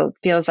 you know,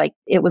 feels like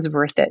it was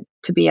worth it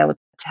to be able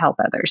to help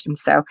others. And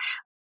so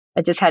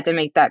I just had to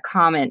make that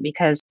comment,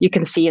 because you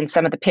can see in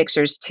some of the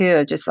pictures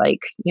too, just like,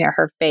 you know,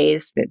 her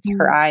face,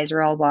 her eyes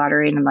are all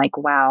watering, and like,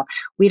 wow,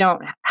 we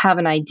don't have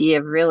an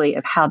idea really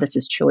of how this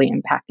is truly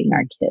impacting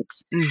our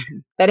kids.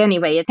 But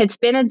anyway, it's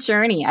been a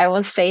journey. I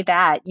will say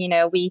that, you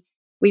know, we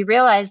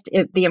realized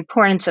the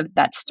importance of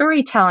that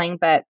storytelling,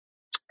 but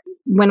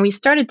when we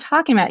started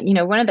talking about, you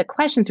know, one of the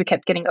questions we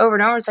kept getting over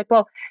and over was like,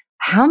 well,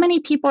 how many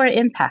people are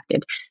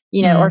impacted?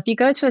 You know, or if you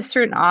go to a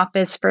certain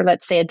office for,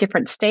 let's say, a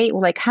different state,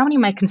 well, like, how many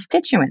of my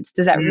constituents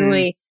does that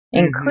really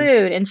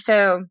include? And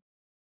so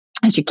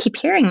as you keep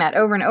hearing that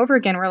over and over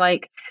again, we're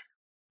like,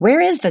 where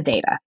is the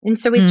data? And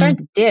so we started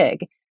to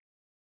dig.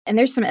 And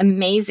there's some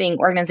amazing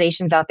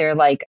organizations out there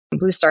like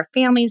Blue Star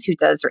Families, who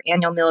does their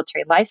annual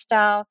military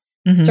lifestyle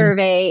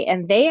survey.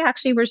 And they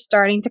actually were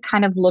starting to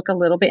kind of look a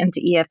little bit into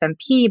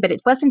EFMP, but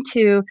it wasn't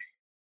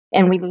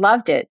and we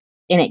loved it.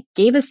 And it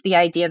gave us the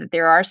idea that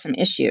there are some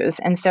issues.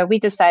 And so we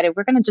decided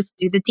we're going to just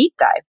do the deep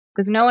dive,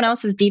 because no one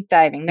else is deep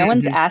diving. No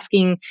one's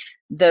asking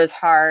those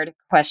hard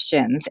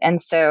questions. And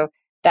so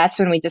that's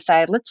when we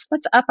decided, let's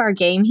up our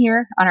game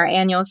here on our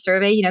annual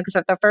survey, you know,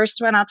 because the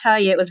first one, I'll tell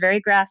you, it was very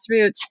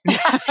grassroots.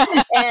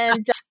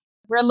 And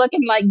we're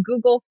looking like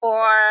Google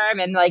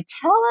form and like,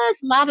 tell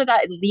us a lot of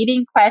that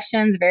leading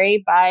questions,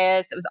 very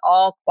biased. It was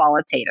all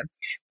qualitative.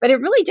 But it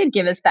really did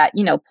give us that,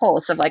 you know,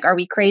 pulse of like, are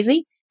we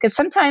crazy? Because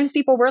sometimes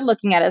people were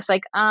looking at us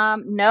like,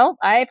 no,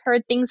 I've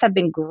heard things have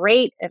been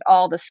great at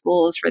all the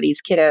schools for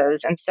these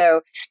kiddos. And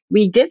so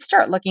we did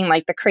start looking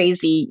like the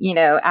crazy, you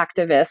know,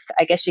 activists,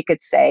 I guess you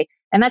could say.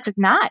 And that's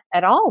not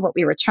at all what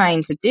we were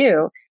trying to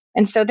do.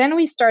 And so then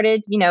we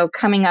started, you know,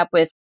 coming up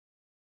with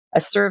a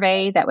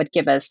survey that would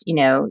give us, you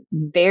know,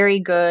 very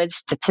good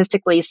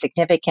statistically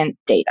significant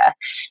data.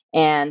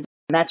 And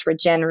that's where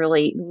Jen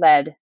really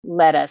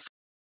led us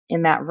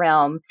in that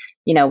realm.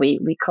 You know,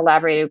 we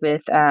collaborated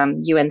with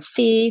UNC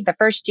the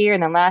first year,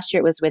 and then last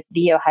year it was with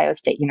The Ohio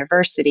State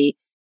University.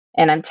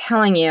 And I'm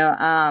telling you,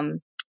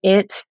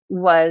 it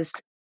was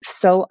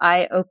so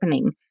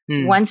eye-opening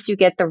once you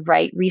get the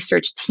right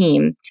research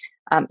team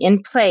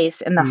in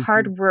place, and the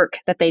hard work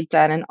that they've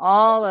done, and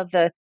all of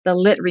the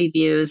lit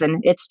reviews,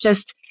 and it's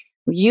just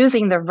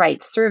using the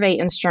right survey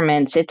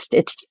instruments.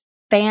 It's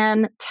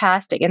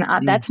fantastic. And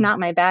that's not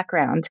my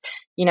background.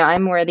 You know,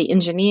 I'm more the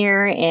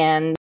engineer,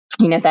 and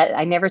you know, that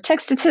I never took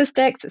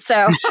statistics.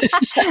 So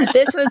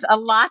this was a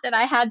lot that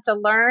I had to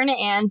learn.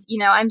 And, you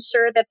know, I'm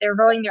sure that they're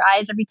rolling their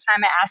eyes every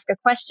time I ask a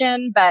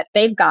question, but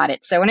they've got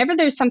it. So whenever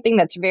there's something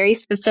that's very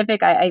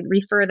specific, I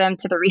refer them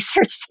to the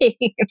research team,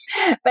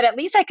 but at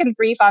least I can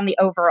brief on the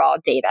overall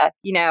data,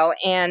 you know,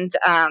 and,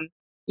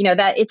 you know,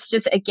 that it's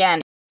just,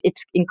 again,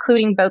 it's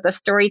including both a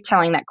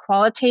storytelling, that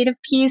qualitative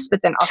piece,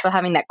 but then also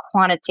having that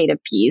quantitative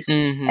piece.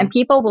 And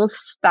people will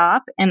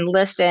stop and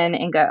listen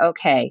and go,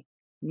 okay,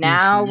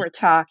 Now we're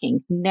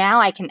talking.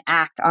 Now I can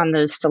act on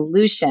those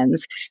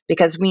solutions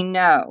because we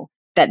know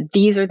that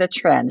these are the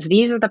trends.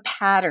 These are the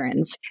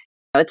patterns.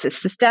 It's a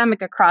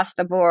systemic across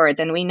the board.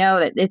 Then we know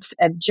that it's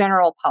a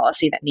general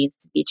policy that needs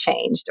to be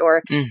changed.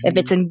 Or if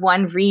it's in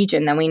one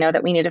region, then we know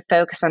that we need to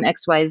focus on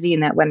XYZ in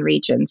that one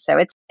region.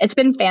 So it's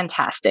been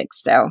fantastic.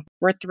 So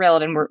we're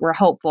thrilled and we're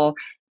hopeful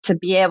to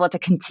be able to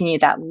continue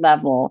that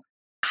level,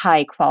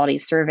 high quality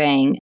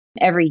surveying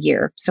every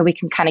year so we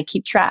can kind of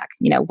keep track,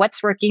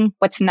 what's working,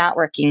 what's not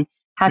working,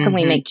 how can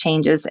we make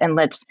changes, and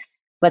let's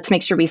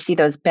make sure we see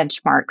those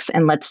benchmarks,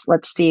 and let's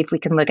see if we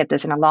can look at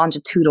this in a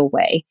longitudinal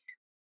way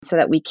so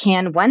that we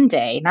can one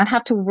day not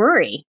have to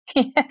worry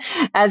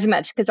as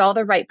much because all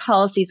the right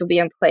policies will be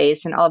in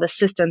place and all the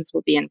systems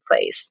will be in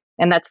place.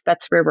 And that's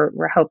where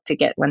we're hope to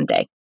get one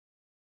day.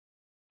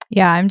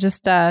 Yeah, I'm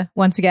just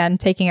once again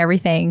taking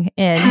everything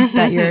in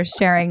that you're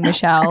sharing,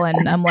 Michelle,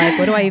 and I'm like,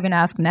 what do I even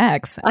ask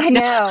next? I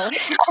know.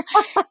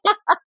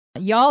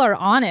 Y'all are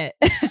on it.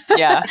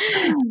 Yeah.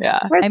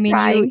 We're I mean,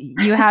 trying.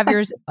 you have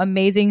your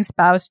amazing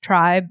spouse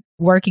tribe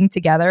working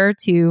together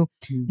to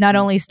not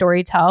only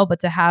storytell, but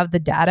to have the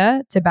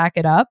data to back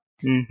it up.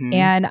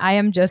 And I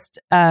am just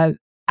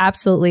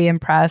absolutely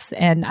impressed.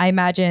 And I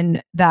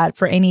imagine that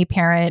for any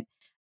parent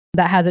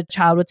that has a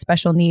child with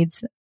special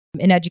needs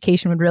in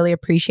education would really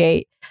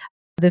appreciate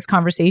this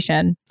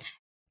conversation.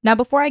 Now,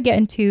 before I get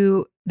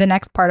into the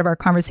next part of our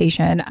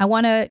conversation, I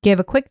want to give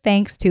a quick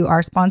thanks to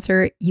our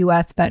sponsor,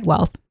 US Vet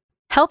Wealth.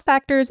 Health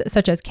factors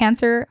such as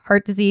cancer,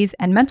 heart disease,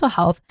 and mental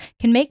health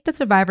can make the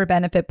Survivor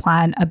Benefit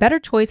Plan a better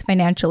choice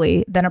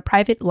financially than a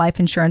private life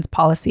insurance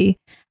policy.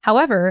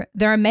 However,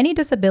 there are many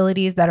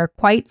disabilities that are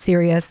quite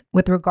serious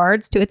with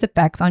regards to its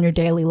effects on your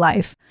daily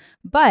life,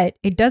 but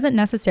it doesn't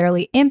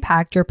necessarily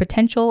impact your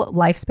potential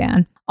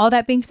lifespan. All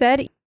that being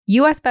said,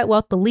 US Vet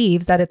Wealth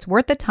believes that it's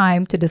worth the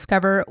time to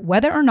discover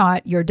whether or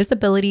not your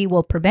disability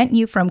will prevent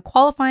you from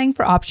qualifying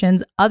for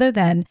options other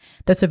than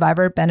the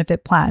Survivor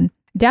Benefit Plan.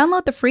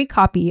 Download the free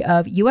copy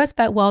of US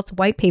Vet Wealth's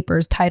white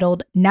papers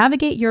titled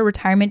Navigate Your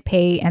Retirement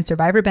Pay and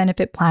Survivor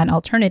Benefit Plan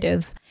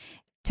Alternatives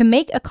to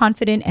make a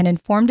confident and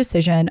informed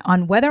decision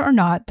on whether or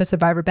not the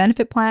Survivor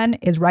Benefit Plan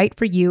is right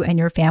for you and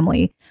your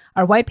family.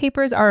 Our white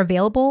papers are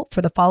available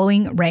for the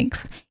following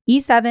ranks: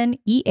 E7,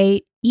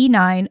 E8,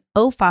 E9,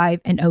 O5,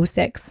 and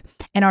 06,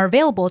 and are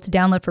available to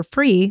download for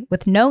free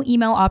with no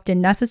email opt-in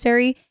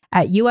necessary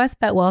at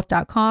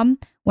usvetwealth.com.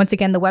 Once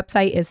again, the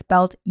website is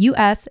spelled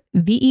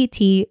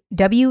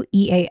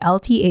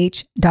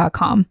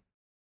USVETWEALTH.com.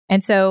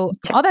 And so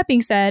all that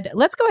being said,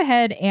 let's go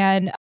ahead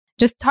and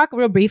just talk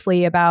real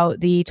briefly about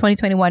the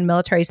 2021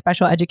 Military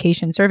Special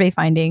Education Survey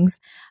findings,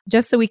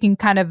 just so we can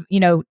kind of,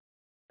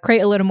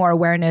 create a little more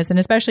awareness. And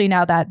especially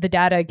now that the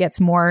data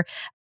gets more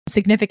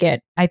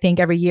significant, I think,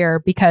 every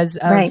year because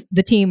of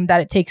the team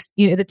that it takes,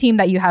 the team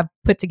that you have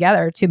put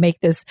together to make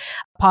this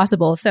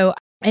possible. So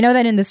I know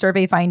that in the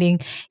survey finding,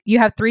 you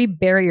have 3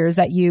 barriers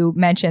that you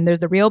mentioned. There's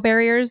the real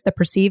barriers, the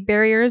perceived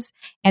barriers,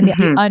 and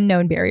the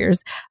unknown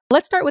barriers.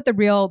 Let's start with the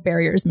real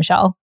barriers,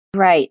 Michelle.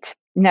 Right.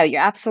 No,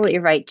 you're absolutely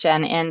right,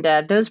 Jen. And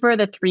those were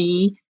the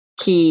 3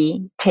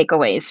 key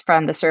takeaways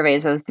from the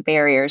surveys, those the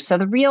barriers. So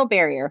the real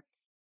barrier,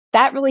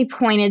 that really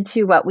pointed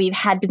to what we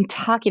had been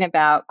talking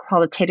about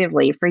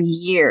qualitatively for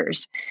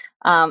years.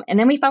 And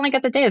then we finally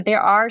got the data.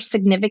 There are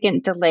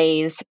significant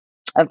delays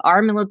of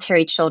our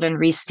military children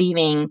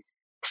receiving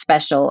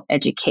special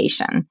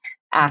education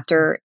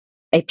after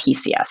a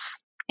PCS.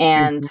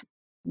 And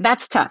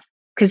that's tough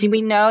because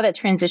we know that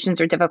transitions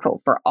are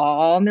difficult for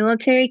all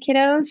military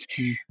kiddos.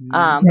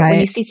 But when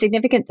you see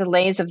significant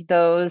delays of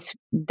those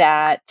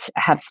that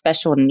have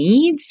special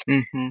needs,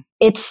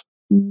 it's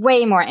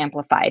way more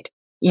amplified,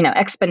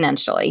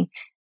 exponentially.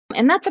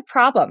 And that's a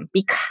problem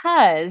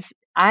because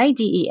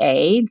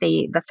IDEA,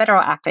 the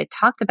federal act I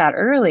talked about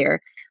earlier,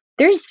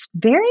 there's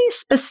very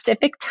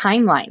specific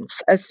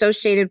timelines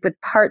associated with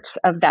parts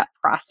of that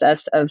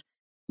process of,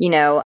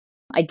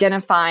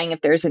 identifying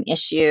if there's an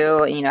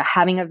issue,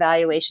 having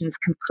evaluations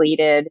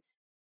completed.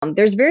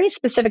 There's very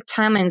specific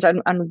timelines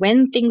on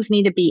when things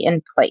need to be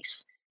in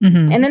place.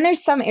 And then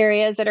there's some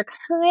areas that are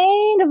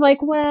kind of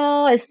like,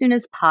 well, as soon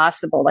as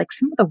possible. Like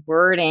some of the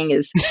wording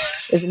is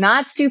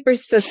not super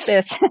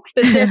specific.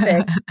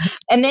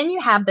 And then you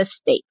have the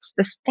states.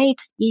 The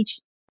states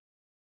each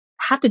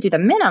have to do the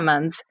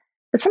minimums.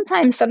 But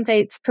sometimes some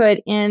states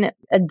put in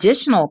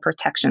additional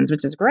protections,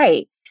 which is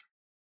great.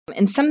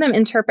 And some of them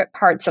interpret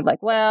parts of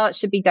like, well, it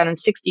should be done in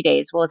 60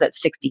 days. Well, is it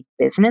 60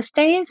 business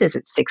days? Is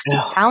it 60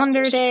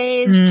 calendar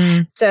days?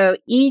 So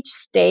each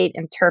state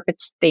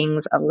interprets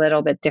things a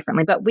little bit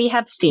differently. But we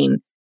have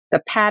seen the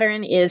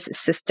pattern is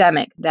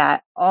systemic,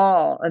 that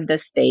all of the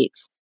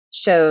states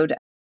showed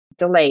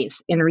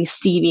delays in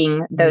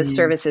receiving those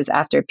services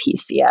after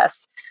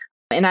PCS.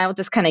 And I will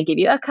just kind of give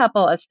you a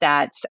couple of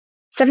stats.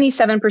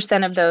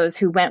 77% of those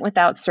who went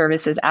without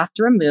services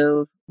after a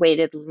move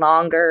waited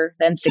longer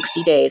than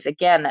 60 days.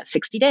 Again, that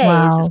 60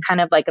 days is kind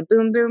of like a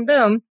boom, boom,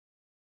 boom.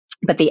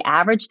 But the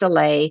average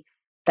delay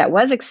that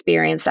was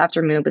experienced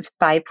after move was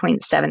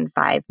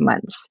 5.75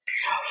 months.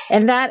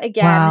 And that,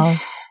 again,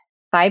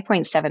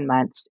 5.7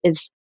 months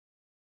is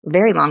a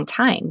very long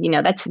time.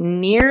 That's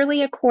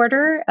nearly a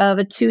quarter of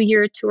a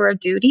 2-year tour of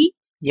duty.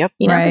 Yep.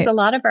 Because a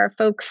lot of our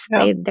folks,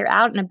 they're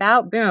out and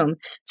about, boom,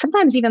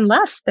 sometimes even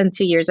less than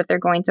 2 years if they're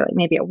going to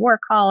maybe a war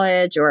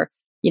college or,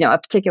 a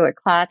particular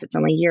class, it's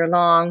only a year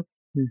long.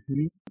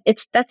 Mm-hmm.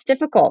 That's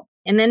difficult.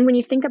 And then when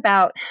you think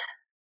about,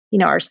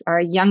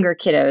 our younger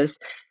kiddos,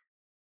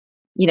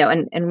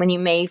 and when you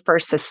may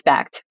first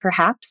suspect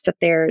perhaps that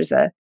there's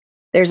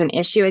an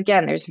issue,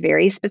 again, there's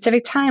very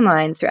specific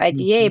timelines through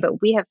IDA,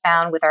 but we have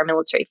found with our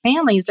military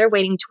families, they're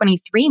waiting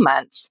 23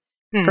 months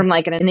from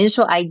like an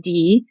initial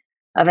ID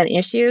of an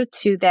issue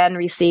to then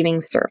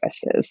receiving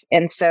services.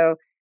 And so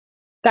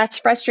that's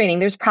frustrating.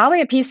 There's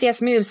probably a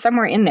PCS move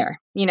somewhere in there,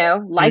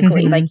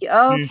 likely like,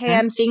 okay,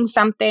 I'm seeing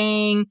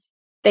something.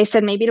 They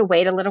said maybe to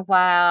wait a little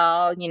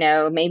while,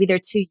 maybe they're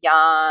too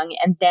young.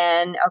 And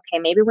then, okay,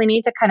 maybe we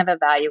need to kind of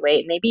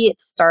evaluate. Maybe it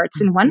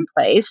starts in one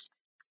place.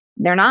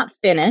 They're not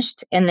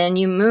finished. And then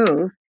you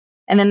move.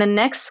 And then the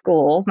next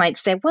school might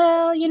say,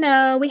 well,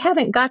 we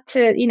haven't got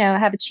to,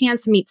 have a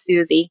chance to meet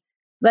Susie.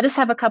 Let us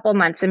have a couple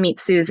months and meet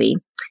Susie.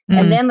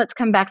 And then let's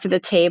come back to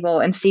the table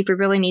and see if we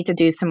really need to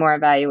do some more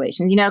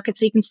evaluations,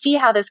 so you can see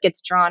how this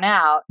gets drawn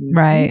out.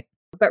 Right.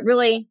 But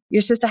really,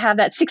 you're supposed to have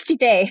that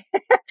 60-day.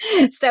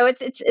 So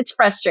it's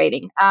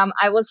frustrating.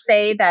 I will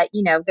say that,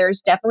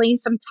 there's definitely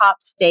some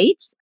top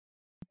states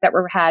that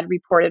had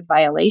reported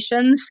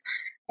violations.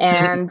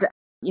 And,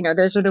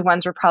 those are the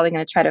ones we're probably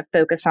going to try to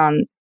focus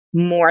on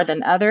more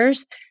than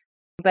others.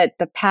 But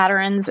the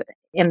patterns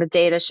in the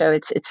data show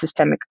it's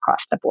systemic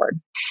across the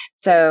board.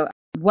 So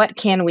what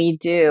can we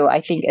do,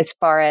 I think, as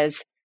far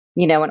as,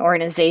 an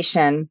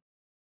organization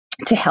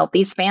to help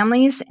these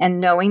families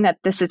and knowing that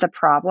this is a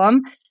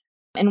problem?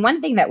 And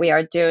one thing that we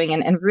are doing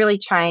and really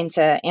trying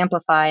to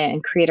amplify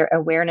and create an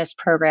awareness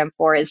program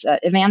for is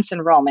advanced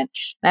enrollment.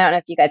 I don't know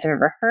if you guys have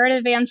ever heard of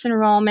advanced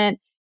enrollment.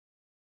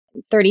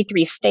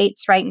 33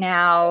 states right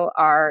now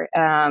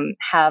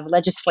have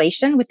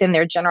legislation within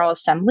their general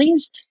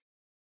assemblies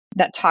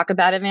that talk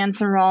about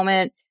advanced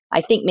enrollment.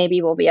 I think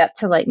maybe we'll be up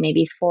to like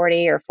maybe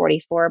 40 or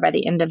 44 by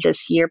the end of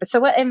this year. But so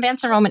what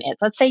advanced enrollment is,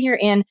 let's say you're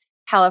in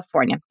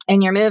California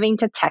and you're moving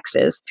to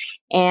Texas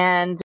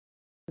and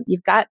you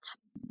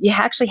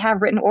actually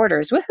have written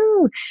orders.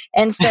 Woohoo!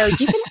 And so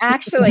you can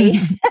actually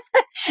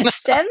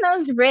send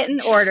those written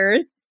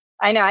orders.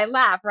 I know, I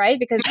laugh, right?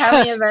 Because how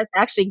many of us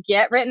actually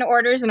get written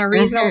orders in a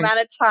reasonable amount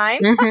of time?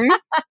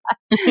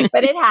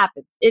 But it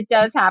happens. It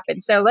does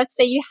happen. So let's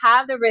say you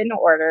have the written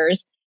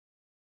orders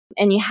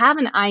and you have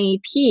an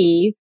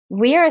IEP.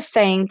 We are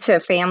saying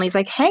to families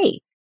like, hey,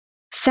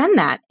 send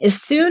that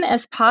as soon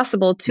as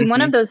possible to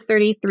one of those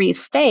 33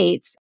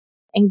 states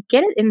and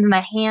get it in the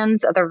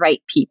hands of the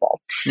right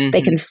people.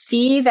 They can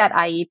see that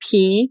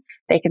IEP,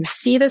 they can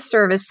see the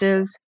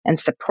services and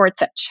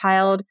supports that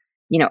child,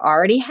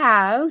 already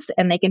has,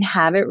 and they can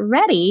have it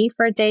ready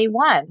for day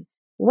one.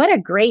 What a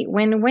great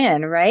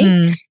win-win,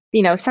 right?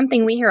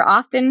 Something we hear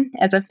often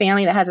as a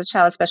family that has a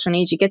child with special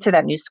needs, you get to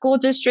that new school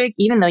district,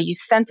 even though you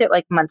sent it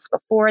like months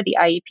before the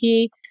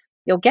IEP,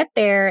 you'll get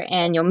there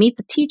and you'll meet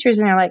the teachers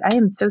and they're like, I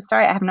am so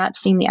sorry, I have not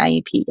seen the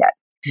IEP yet.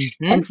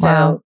 And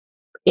so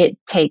it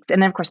takes,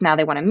 and then of course now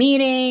they want a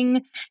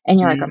meeting and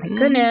you're like, oh my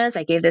goodness,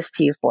 I gave this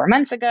to you 4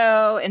 months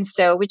ago. And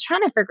so we're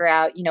trying to figure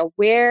out,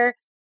 where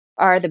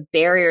are the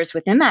barriers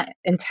within that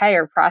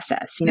entire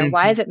process?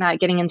 Why is it not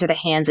getting into the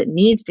hands it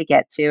needs to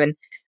get to? And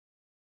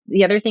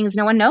the other things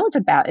no one knows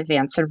about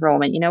advanced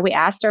enrollment. We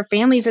asked our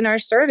families in our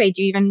survey,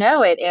 do you even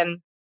know it? And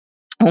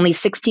only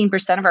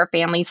 16% of our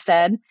families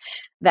said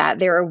that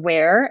they're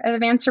aware of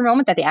advanced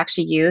enrollment, that they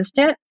actually used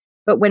it.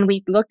 But when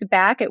we looked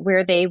back at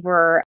where they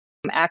were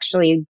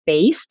actually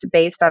based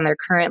on their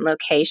current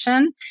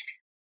location,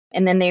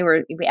 and then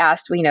we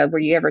asked, were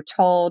you ever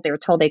told? They were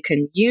told they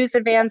couldn't use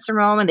advanced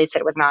enrollment. They said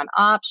it was not an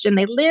option.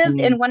 They lived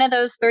in one of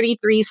those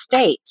 33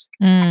 states.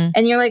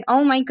 And you're like,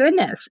 oh my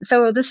goodness.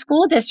 So the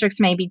school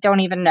districts maybe don't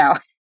even know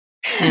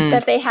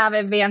that they have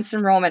advanced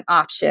enrollment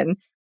option.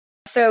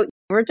 So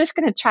we're just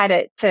going to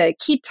try to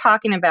keep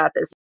talking about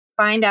this,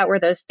 find out where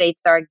those states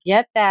are,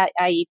 get that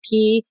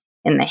IEP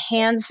in the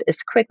hands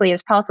as quickly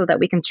as possible that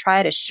we can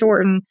try to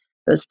shorten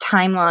those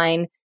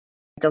timeline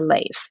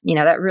delays.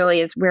 That really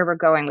is where we're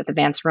going with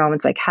advanced enrollment.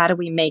 It's like, how do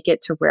we make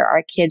it to where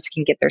our kids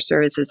can get their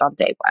services on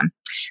day one?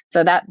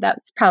 So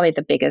that's probably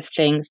the biggest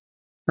thing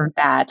for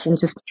that. And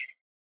just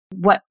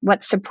what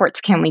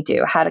supports can we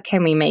do? How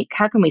can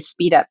we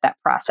speed up that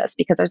process?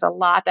 Because there's a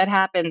lot that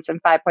happens in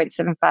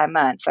 5.75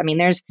 months. I mean,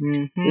 there's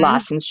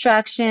lost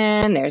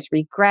instruction, there's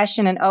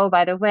regression. And oh,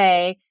 by the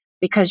way,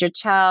 because your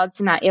child's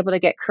not able to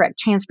get correct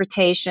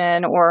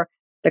transportation or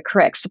the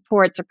correct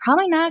supports, are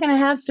probably not going to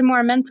have some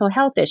more mental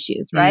health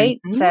issues, right?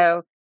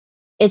 So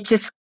it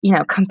just,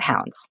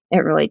 compounds. It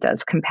really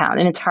does compound.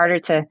 And it's harder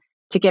to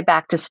get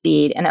back to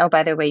speed. And oh,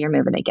 by the way, you're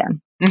moving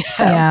again.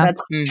 So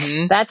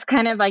that's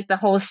kind of like the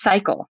whole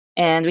cycle.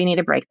 And we need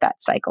to break that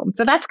cycle.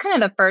 So that's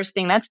kind of the first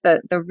thing. That's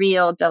the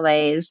real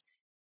delays.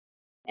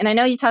 And I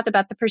know you talked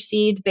about the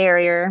perceived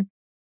barrier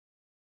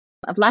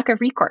of lack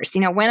of recourse.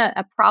 When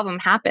a problem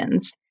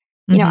happens,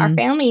 our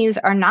families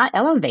are not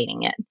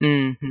elevating it.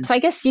 Mm-hmm. So I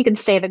guess you could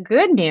say the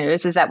good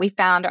news is that we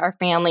found our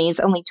families,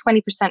 only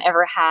 20%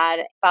 ever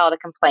had filed a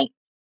complaint.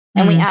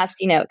 And we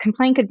asked,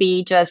 complaint could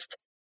be just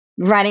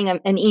writing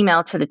an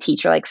email to the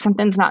teacher, like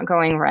something's not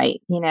going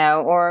right,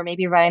 or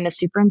maybe writing the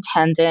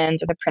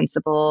superintendent or the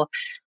principal,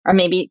 or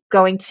maybe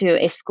going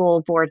to a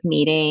school board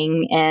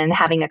meeting and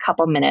having a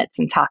couple minutes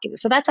and talking.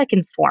 So that's like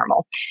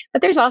informal.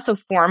 But there's also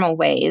formal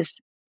ways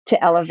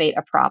to elevate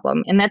a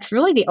problem. And that's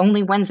really the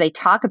only ones they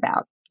talk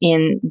about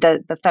in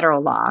the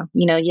federal law.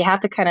 You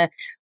have to kind of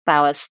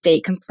file a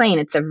state complaint.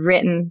 It's a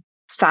written,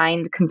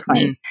 signed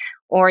complaint,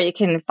 or you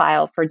can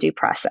file for due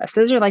process.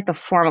 Those are like the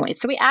formal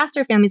ways. So we asked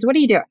our families, what are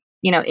you doing?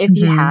 If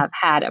you have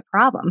had a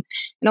problem.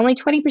 And only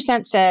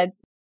 20% said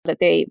that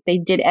they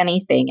did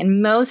anything.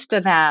 And most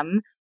of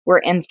them were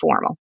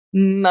informal.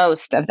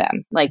 Most of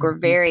them, like, were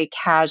very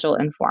casual,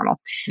 informal.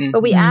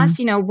 But we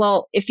asked,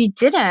 well, if you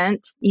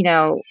didn't,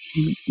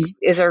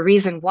 is there a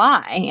reason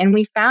why? And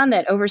we found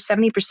that over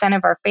 70%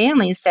 of our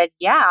families said,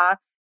 yeah,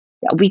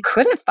 we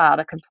could have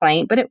filed a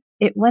complaint, but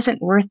it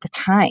wasn't worth the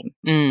time.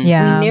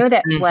 Yeah. We knew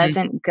that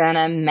wasn't going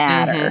to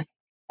matter.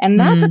 And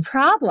that's a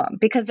problem,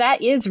 because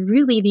that is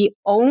really the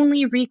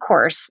only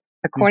recourse,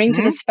 according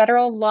to this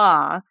federal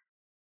law,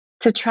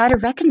 to try to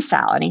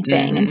reconcile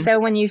anything. And so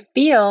when you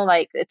feel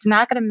like it's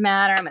not going to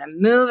matter, I'm going to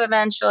move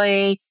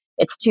eventually,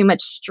 it's too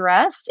much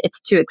stress,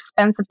 it's too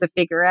expensive to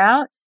figure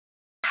out,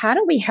 how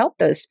do we help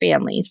those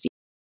families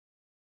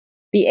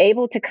be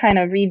able to kind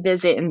of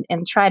revisit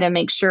and try to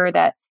make sure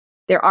that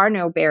there are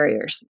no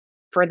barriers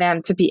for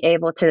them to be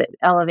able to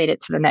elevate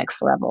it to the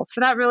next level?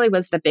 So that really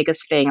was the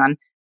biggest thing on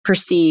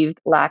perceived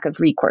lack of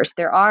recourse.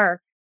 There are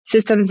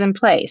systems in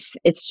place.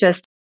 It's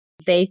just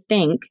they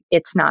think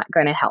it's not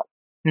going to help.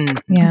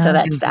 Yeah. So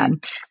that's sad.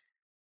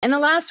 And the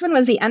last one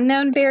was the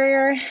unknown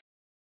barrier.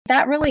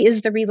 That really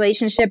is the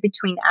relationship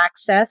between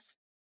access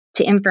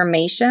to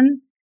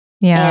information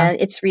and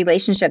its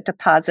relationship to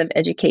positive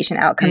education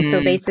outcomes.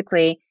 So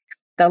basically,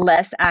 the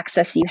less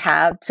access you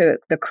have to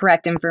the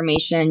correct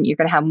information, you're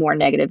going to have more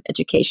negative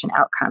education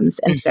outcomes.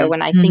 And so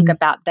when I think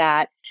about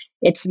that,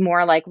 it's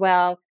more like,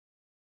 well,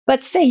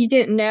 let's say you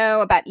didn't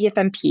know about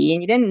EFMP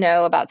and you didn't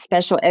know about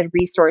special ed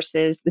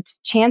resources. The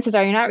chances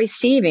are you're not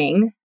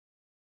receiving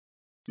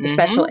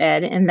special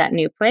ed in that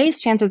new place.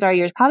 Chances are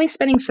you're probably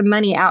spending some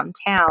money out in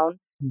town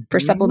for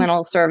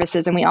supplemental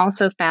services. And we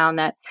also found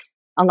that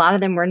a lot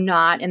of them were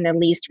not in the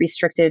least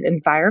restrictive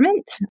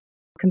environment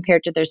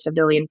compared to their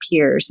civilian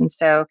peers. And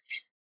so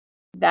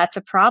that's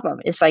a problem.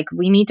 It's like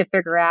we need to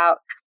figure out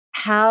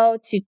how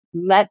to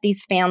let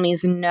these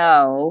families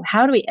know,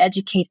 how do we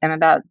educate them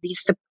about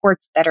these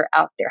supports that are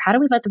out there? How do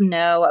we let them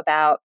know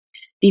about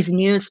these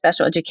new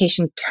special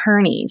education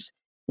attorneys?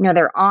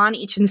 They're on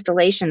each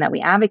installation that we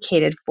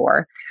advocated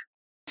for.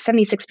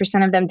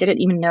 76% of them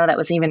didn't even know that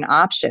was even an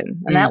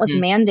option. And that was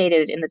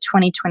mandated in the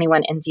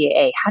 2021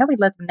 NDAA. How do we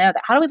let them know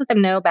that? How do we let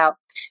them know about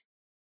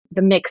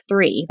the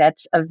MIC-3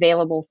 that's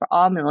available for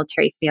all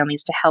military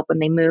families to help when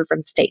they move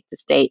from state to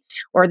state,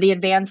 or the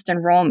advanced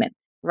enrollment,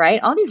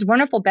 right? All these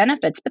wonderful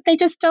benefits, but they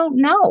just don't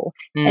know.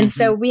 And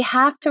so we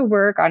have to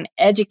work on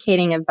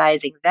educating,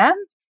 advising them,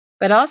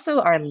 but also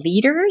our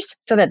leaders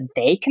so that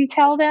they can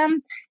tell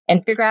them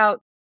and figure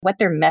out what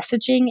their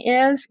messaging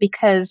is,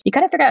 because you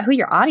got to figure out who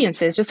your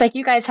audience is. Just like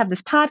you guys have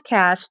this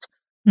podcast,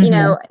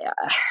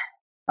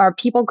 are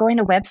people going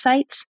to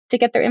websites to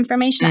get their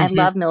information? I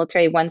love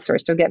Military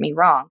OneSource, don't get me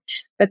wrong.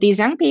 But these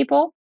young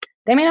people,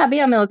 they may not be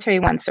on Military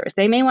OneSource.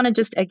 They may want to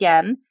just,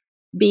 again,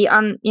 be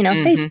on,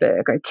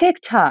 Facebook or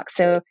TikTok.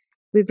 So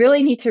we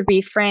really need to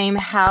reframe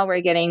how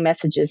we're getting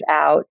messages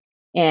out.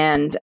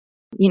 And,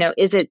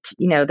 is it,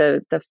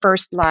 the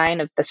first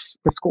line of the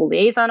school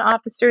liaison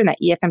officer and that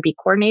EFMP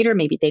coordinator?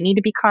 Maybe they need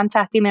to be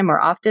contacting them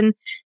more often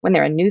when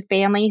they're a new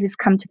family who's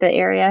come to the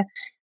area.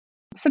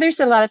 So there's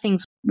a lot of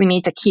things we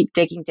need to keep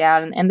digging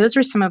down. And those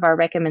were some of our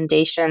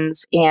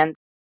recommendations. And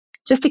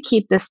just to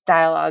keep this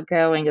dialogue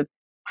going of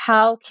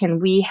how can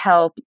we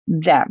help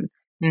them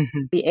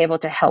be able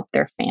to help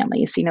their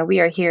families? We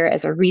are here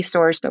as a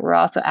resource, but we're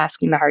also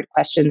asking the hard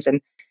questions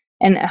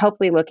and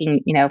hopefully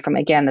looking, from,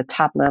 again, the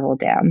top level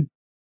down.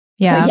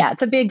 Yeah. So yeah,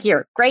 it's a big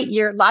year, great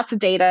year, lots of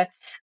data.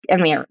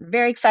 And we are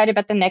very excited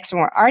about the next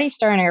one. We're already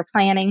starting our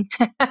planning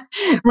for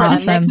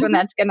the next one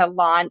that's going to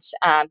launch.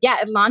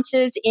 It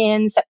launches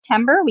in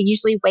September. We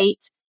usually wait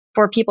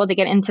for people to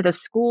get into the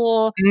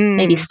school,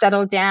 maybe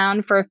settle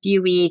down for a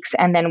few weeks,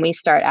 and then we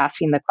start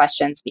asking the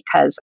questions,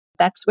 because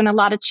that's when a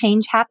lot of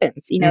change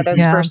happens,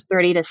 those first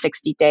 30 to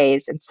 60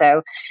 days. And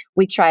so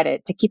we try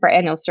to keep our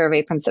annual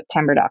survey from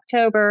September to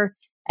October,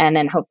 and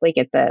then hopefully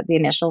get the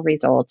initial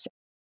results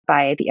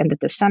by the end of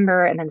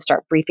December, and then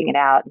start briefing it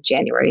out in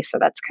January. So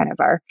that's kind of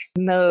our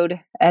mode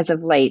as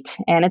of late.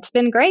 And it's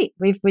been great.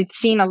 We've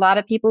seen a lot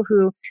of people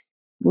who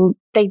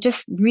they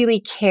just really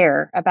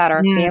care about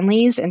our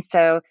families. And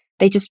so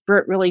they just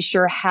weren't really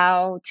sure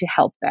how to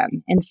help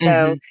them. And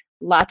so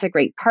lots of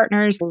great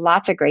partners,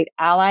 lots of great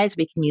allies.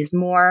 We can use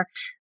more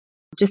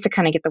just to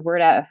kind of get the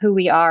word out of who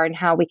we are and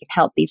how we can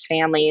help these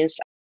families,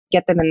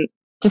 get them in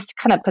just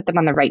kind of put them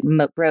on the right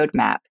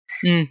roadmap.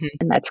 Mm-hmm.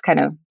 And that's kind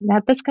of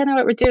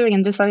what we're doing,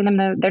 and just letting them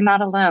know they're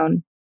not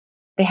alone.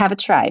 They have a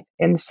tribe.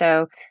 And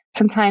so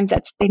sometimes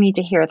they need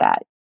to hear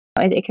that.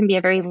 It can be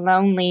a very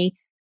lonely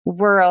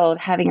world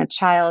having a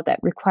child that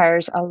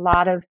requires a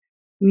lot of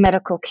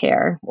medical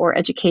care or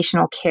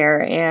educational care.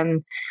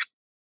 And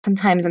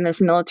sometimes in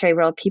this military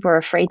world, people are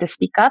afraid to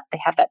speak up. They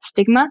have that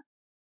stigma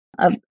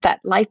of that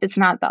life is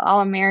not the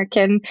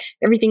all-American,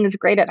 everything is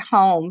great at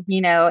home,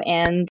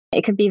 and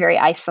it can be very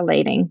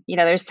isolating.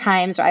 There's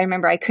times I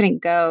remember I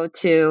couldn't go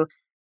to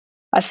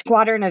a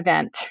squadron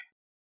event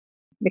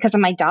because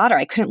of my daughter.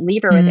 I couldn't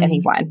leave her with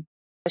anyone.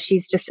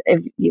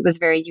 It was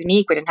very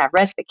unique. We didn't have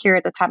respite care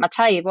at the time. I'll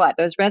tell you what,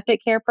 those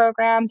respite care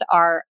programs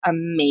are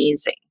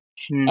amazing.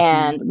 Mm-hmm.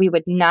 And we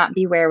would not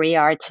be where we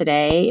are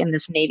today in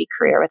this Navy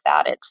career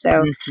without it.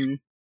 So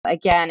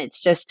again,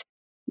 it's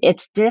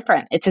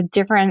different. It's a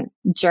different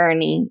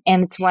journey,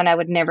 and it's one I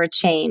would never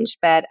change.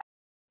 But,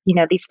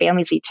 these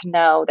families need to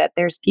know that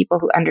there's people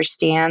who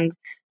understand,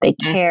 they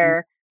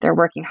care, they're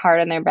working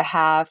hard on their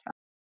behalf,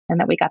 and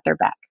that we got their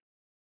back.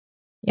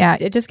 Yeah,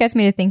 it just gets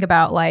me to think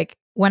about, like,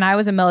 when I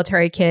was a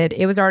military kid,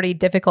 it was already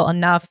difficult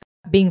enough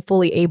being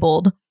fully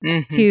abled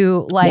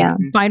to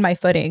find my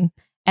footing.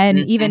 And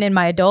even in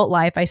my adult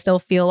life, I still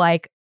feel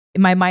like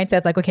my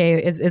mindset's like,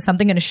 okay, is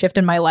something going to shift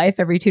in my life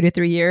every 2 to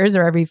 3 years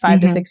or every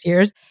 5 to 6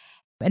 years?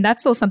 And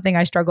that's still something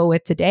I struggle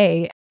with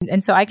today.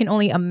 And so I can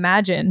only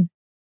imagine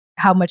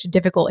how much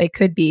difficult it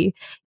could be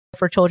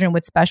for children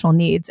with special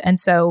needs. And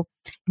so,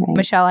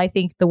 Michelle, I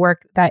think the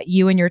work that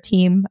you and your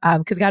team,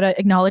 because got to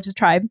acknowledge the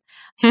tribe,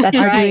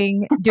 are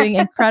doing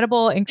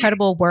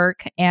incredible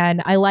work.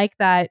 And I like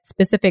that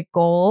specific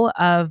goal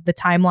of the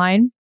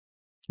timeline.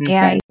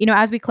 And,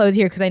 as we close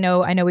here, because I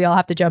know we all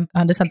have to jump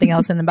onto something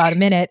else in about a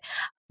minute,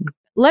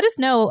 let us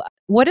know,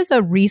 what is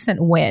a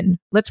recent win?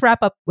 Let's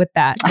wrap up with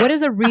that. What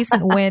is a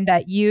recent win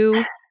that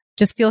you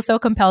just feel so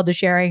compelled to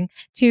sharing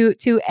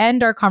to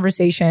end our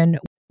conversation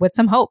with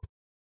some hope?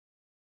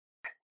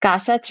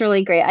 Gosh, that's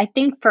really great. I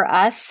think for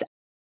us,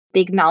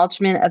 the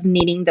acknowledgement of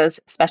needing those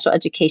special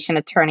education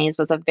attorneys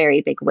was a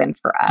very big win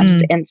for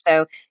us. And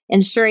so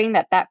ensuring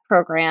that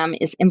program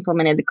is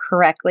implemented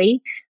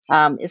correctly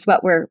is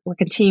what we're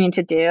continuing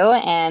to do.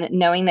 And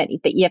knowing that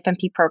the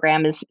EFMP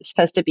program is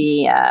supposed to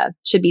be,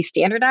 should be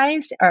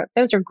standardized,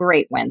 those are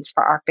great wins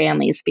for our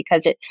families,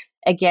 because it,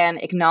 again,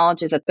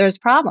 acknowledges that there's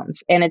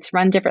problems and it's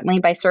run differently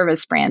by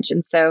service branch.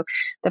 And so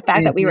the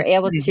fact that we were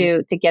able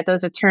to get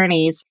those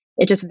attorneys,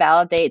 it just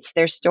validates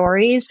their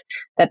stories,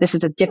 that this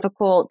is a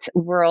difficult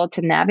world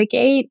to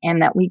navigate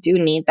and that we do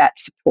need that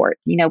support.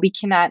 We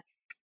cannot,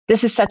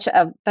 this is such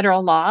a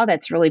federal law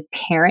that's really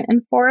parent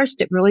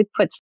enforced. It really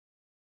puts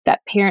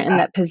that parent in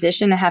that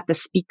position to have to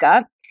speak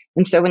up.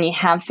 And so when you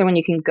have someone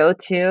you can go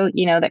to,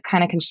 that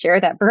kind of can share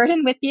that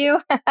burden with you,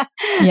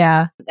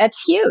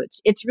 that's huge.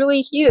 It's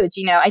really huge.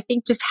 I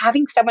think just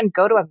having someone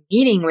go to a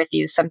meeting with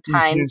you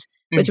sometimes,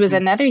 which was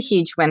another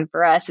huge win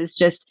for us, is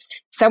just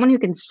someone who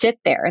can sit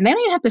there and they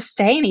don't even have to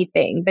say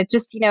anything, but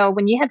just,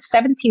 when you have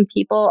 17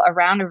 people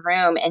around a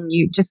room and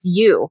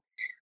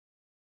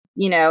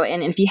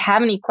and if you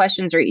have any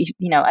questions or,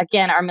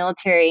 again, our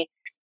military,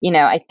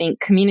 I think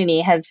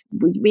community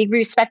we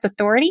respect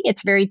authority.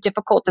 It's very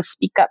difficult to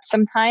speak up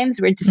sometimes.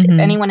 We're just, if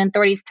anyone in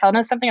authority is telling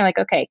us something, we're like,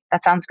 okay,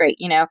 that sounds great.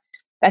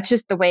 That's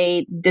just the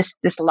way this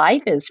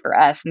life is for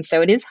us. And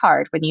so it is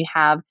hard when you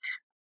have,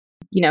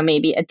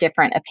 maybe a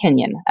different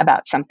opinion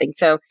about something.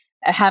 So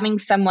having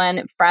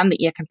someone from the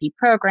EFMP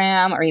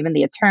program or even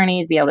the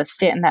attorney to be able to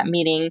sit in that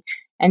meeting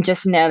and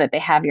just know that they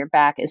have your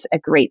back is a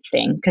great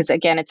thing. Because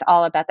again, it's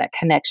all about that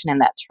connection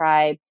and that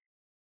tribe,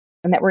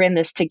 and that we're in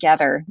this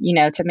together,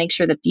 to make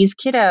sure that these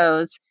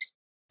kiddos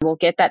will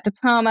get that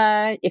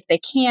diploma if they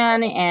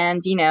can,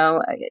 and,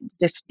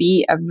 just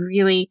be a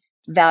really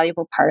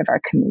valuable part of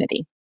our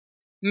community.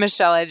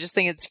 Michelle, I just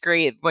think it's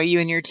great what you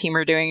and your team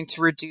are doing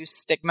to reduce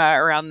stigma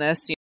around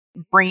this,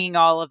 bringing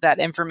all of that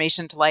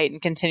information to light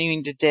and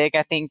continuing to dig.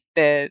 I think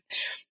that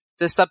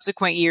the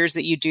subsequent years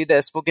that you do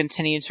this will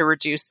continue to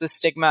reduce the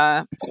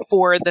stigma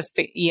for the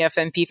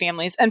EFMP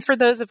families. And for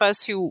those of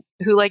us who,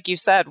 like you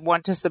said,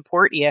 want to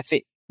support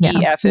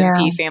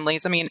EFMP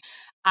families. I mean,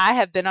 I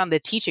have been on the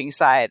teaching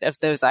side of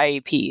those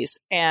IEPs,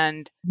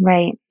 and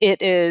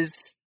it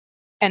is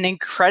an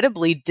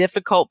incredibly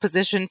difficult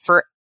position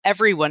for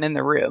everyone in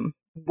the room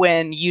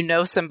when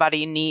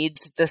somebody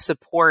needs the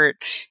support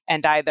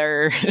and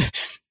either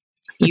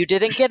you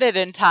didn't get it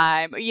in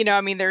time.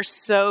 There's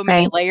so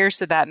many layers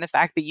to that. And the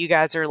fact that you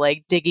guys are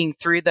like digging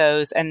through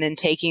those and then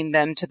taking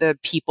them to the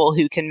people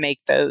who can make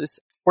those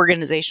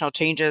organizational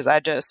changes.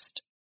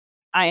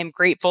 I am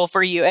grateful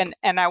for you.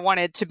 And I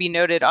wanted to be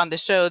noted on the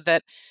show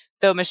that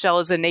though Michelle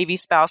is a Navy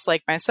spouse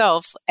like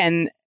myself,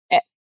 and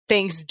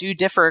things do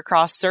differ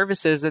across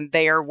services, and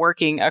they are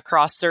working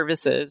across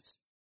service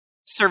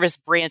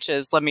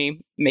branches, let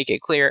me make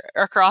it clear,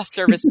 across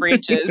service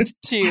branches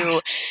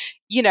to,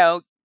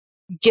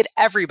 get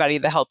everybody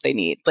the help they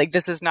need. Like,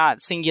 this is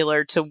not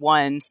singular to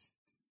one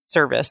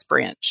service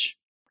branch.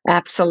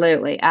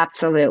 Absolutely.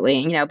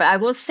 But I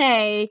will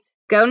say,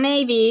 Go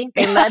Navy.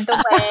 They led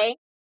the way.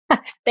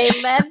 They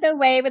led the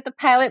way with the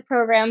pilot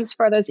programs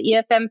for those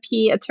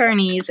EFMP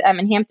attorneys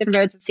in Hampton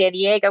Roads and San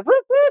Diego.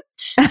 Whoop,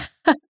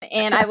 whoop.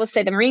 And I will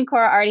say the Marine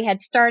Corps already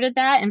had started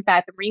that. In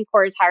fact, the Marine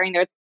Corps is hiring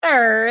their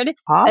third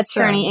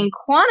attorney in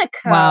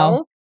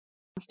Quantico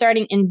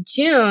starting in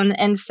June.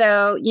 And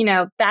so,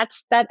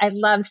 that's that. I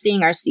love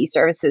seeing our sea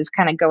services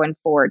kind of going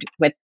forward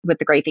with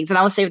the great things. And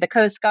I will say with the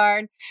Coast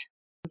Guard,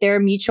 their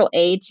mutual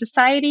aid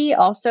society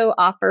also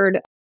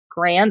offered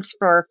grants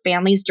for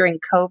families during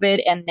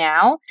COVID and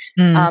now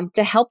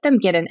to help them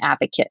get an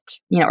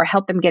advocate, or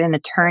help them get an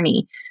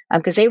attorney,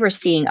 because they were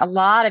seeing a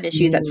lot of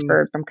issues that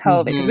spurred from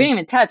COVID, because we didn't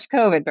even touch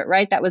COVID, but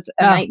that was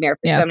a nightmare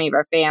for so many of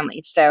our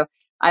families. So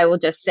I will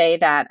just say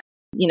that,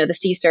 the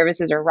sea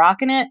services are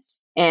rocking it.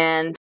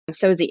 And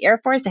so is the Air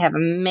Force. They have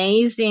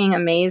amazing,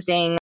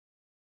 amazing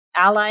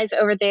allies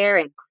over there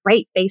and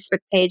great Facebook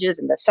pages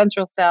and the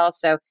Central Cell.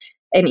 So,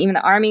 and even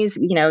the Army's,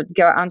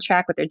 go on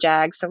track with their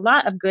JAGs. So a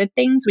lot of good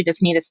things. We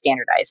just need to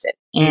standardize it.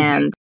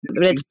 And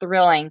but it's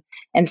thrilling.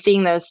 And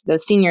seeing those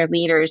senior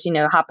leaders,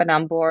 hopping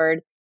on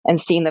board and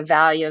seeing the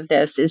value of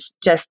this is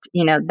just,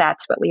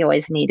 that's what we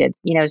always needed,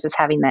 is just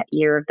having that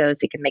ear of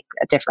those who can make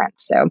a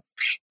difference. So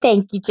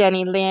thank you,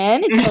 Jenny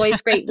Lynn. It's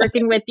always great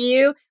working with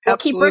you. We'll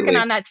keep working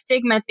on that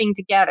stigma thing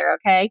together.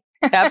 Okay.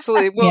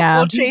 Absolutely.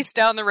 We'll chase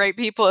down the right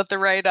people at the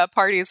right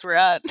parties we're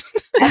at.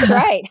 That's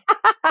right.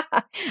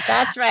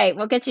 That's right.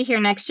 We'll get you here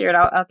next year, and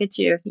I'll get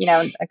you,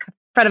 in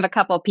front of a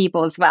couple of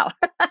people as well.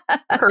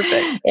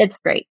 Perfect. It's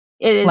great.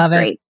 It is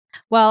great.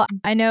 Well,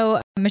 I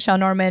know, Michelle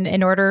Norman,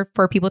 in order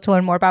for people to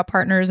learn more about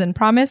Partners in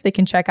Promise, they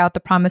can check out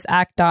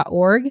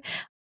thepromiseact.org.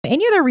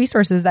 Any other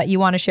resources that you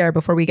want to share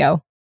before we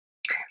go?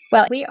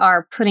 Well, we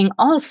are putting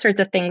all sorts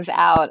of things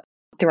out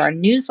through our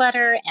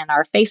newsletter and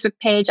our Facebook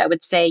page. I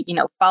would say,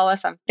 follow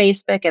us on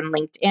Facebook and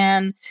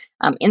LinkedIn,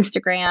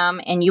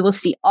 Instagram, and you will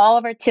see all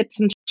of our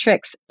tips and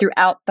tricks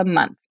throughout the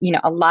month.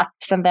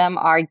 Lots of them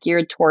are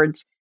geared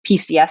towards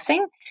PCSing,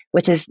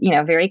 which is,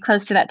 very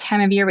close to that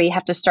time of year where you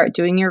have to start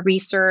doing your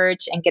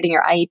research and getting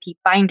your IEP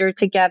binder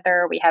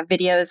together. We have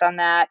videos on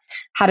that,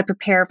 how to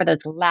prepare for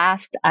those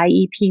last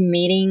IEP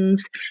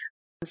meetings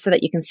so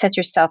that you can set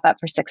yourself up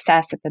for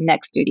success at the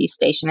next duty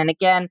station. And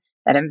again,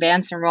 that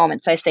advanced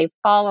enrollment. So I say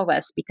follow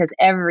us, because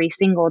every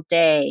single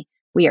day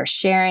we are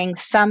sharing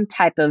some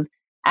type of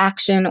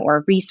action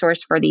or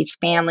resource for these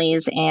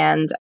families.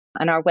 And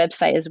on our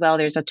website as well,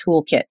 there's a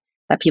toolkit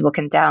that people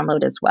can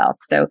download as well.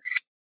 So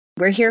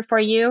we're here for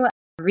you.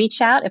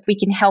 Reach out if we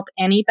can help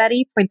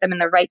anybody, point them in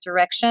the right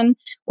direction,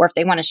 or if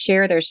they want to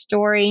share their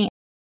story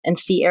and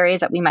see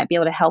areas that we might be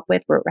able to help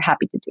with, we're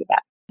happy to do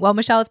that. Well,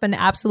 Michelle, it's been an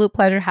absolute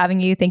pleasure having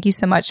you. Thank you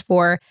so much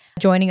for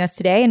joining us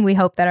today. And we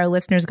hope that our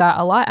listeners got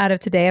a lot out of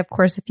today. Of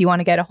course, if you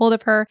want to get a hold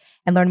of her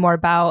and learn more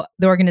about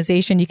the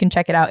organization, you can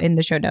check it out in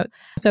the show notes.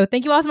 So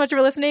thank you all so much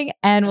for listening,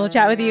 and we'll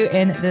chat with you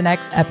in the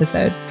next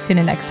episode. Tune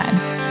in next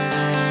time.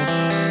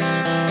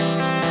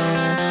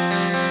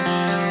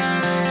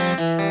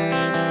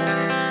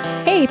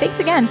 Hey, thanks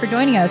again for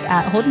joining us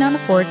at Holding Down the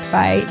Fort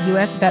by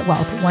US Vet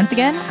Wealth. Once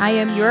again, I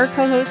am your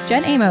co-host,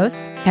 Jen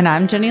Amos. And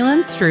I'm Jenny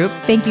Lynn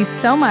Stroop. Thank you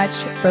so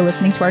much for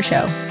listening to our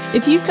show.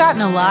 If you've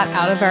gotten a lot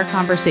out of our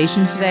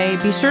conversation today,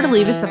 be sure to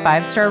leave us a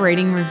 5-star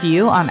rating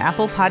review on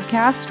Apple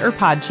Podcasts or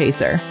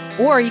Podchaser.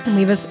 Or you can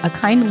leave us a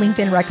kind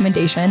LinkedIn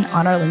recommendation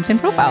on our LinkedIn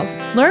profiles.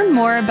 Learn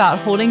more about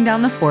Holding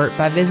Down the Fort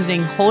by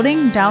visiting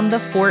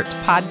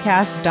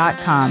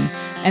holdingdownthefortpodcast.com.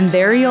 And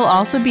there you'll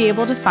also be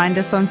able to find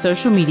us on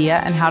social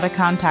media and how to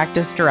contact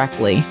us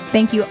directly.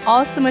 Thank you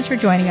all so much for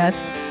joining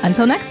us.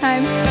 Until next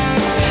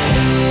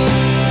time.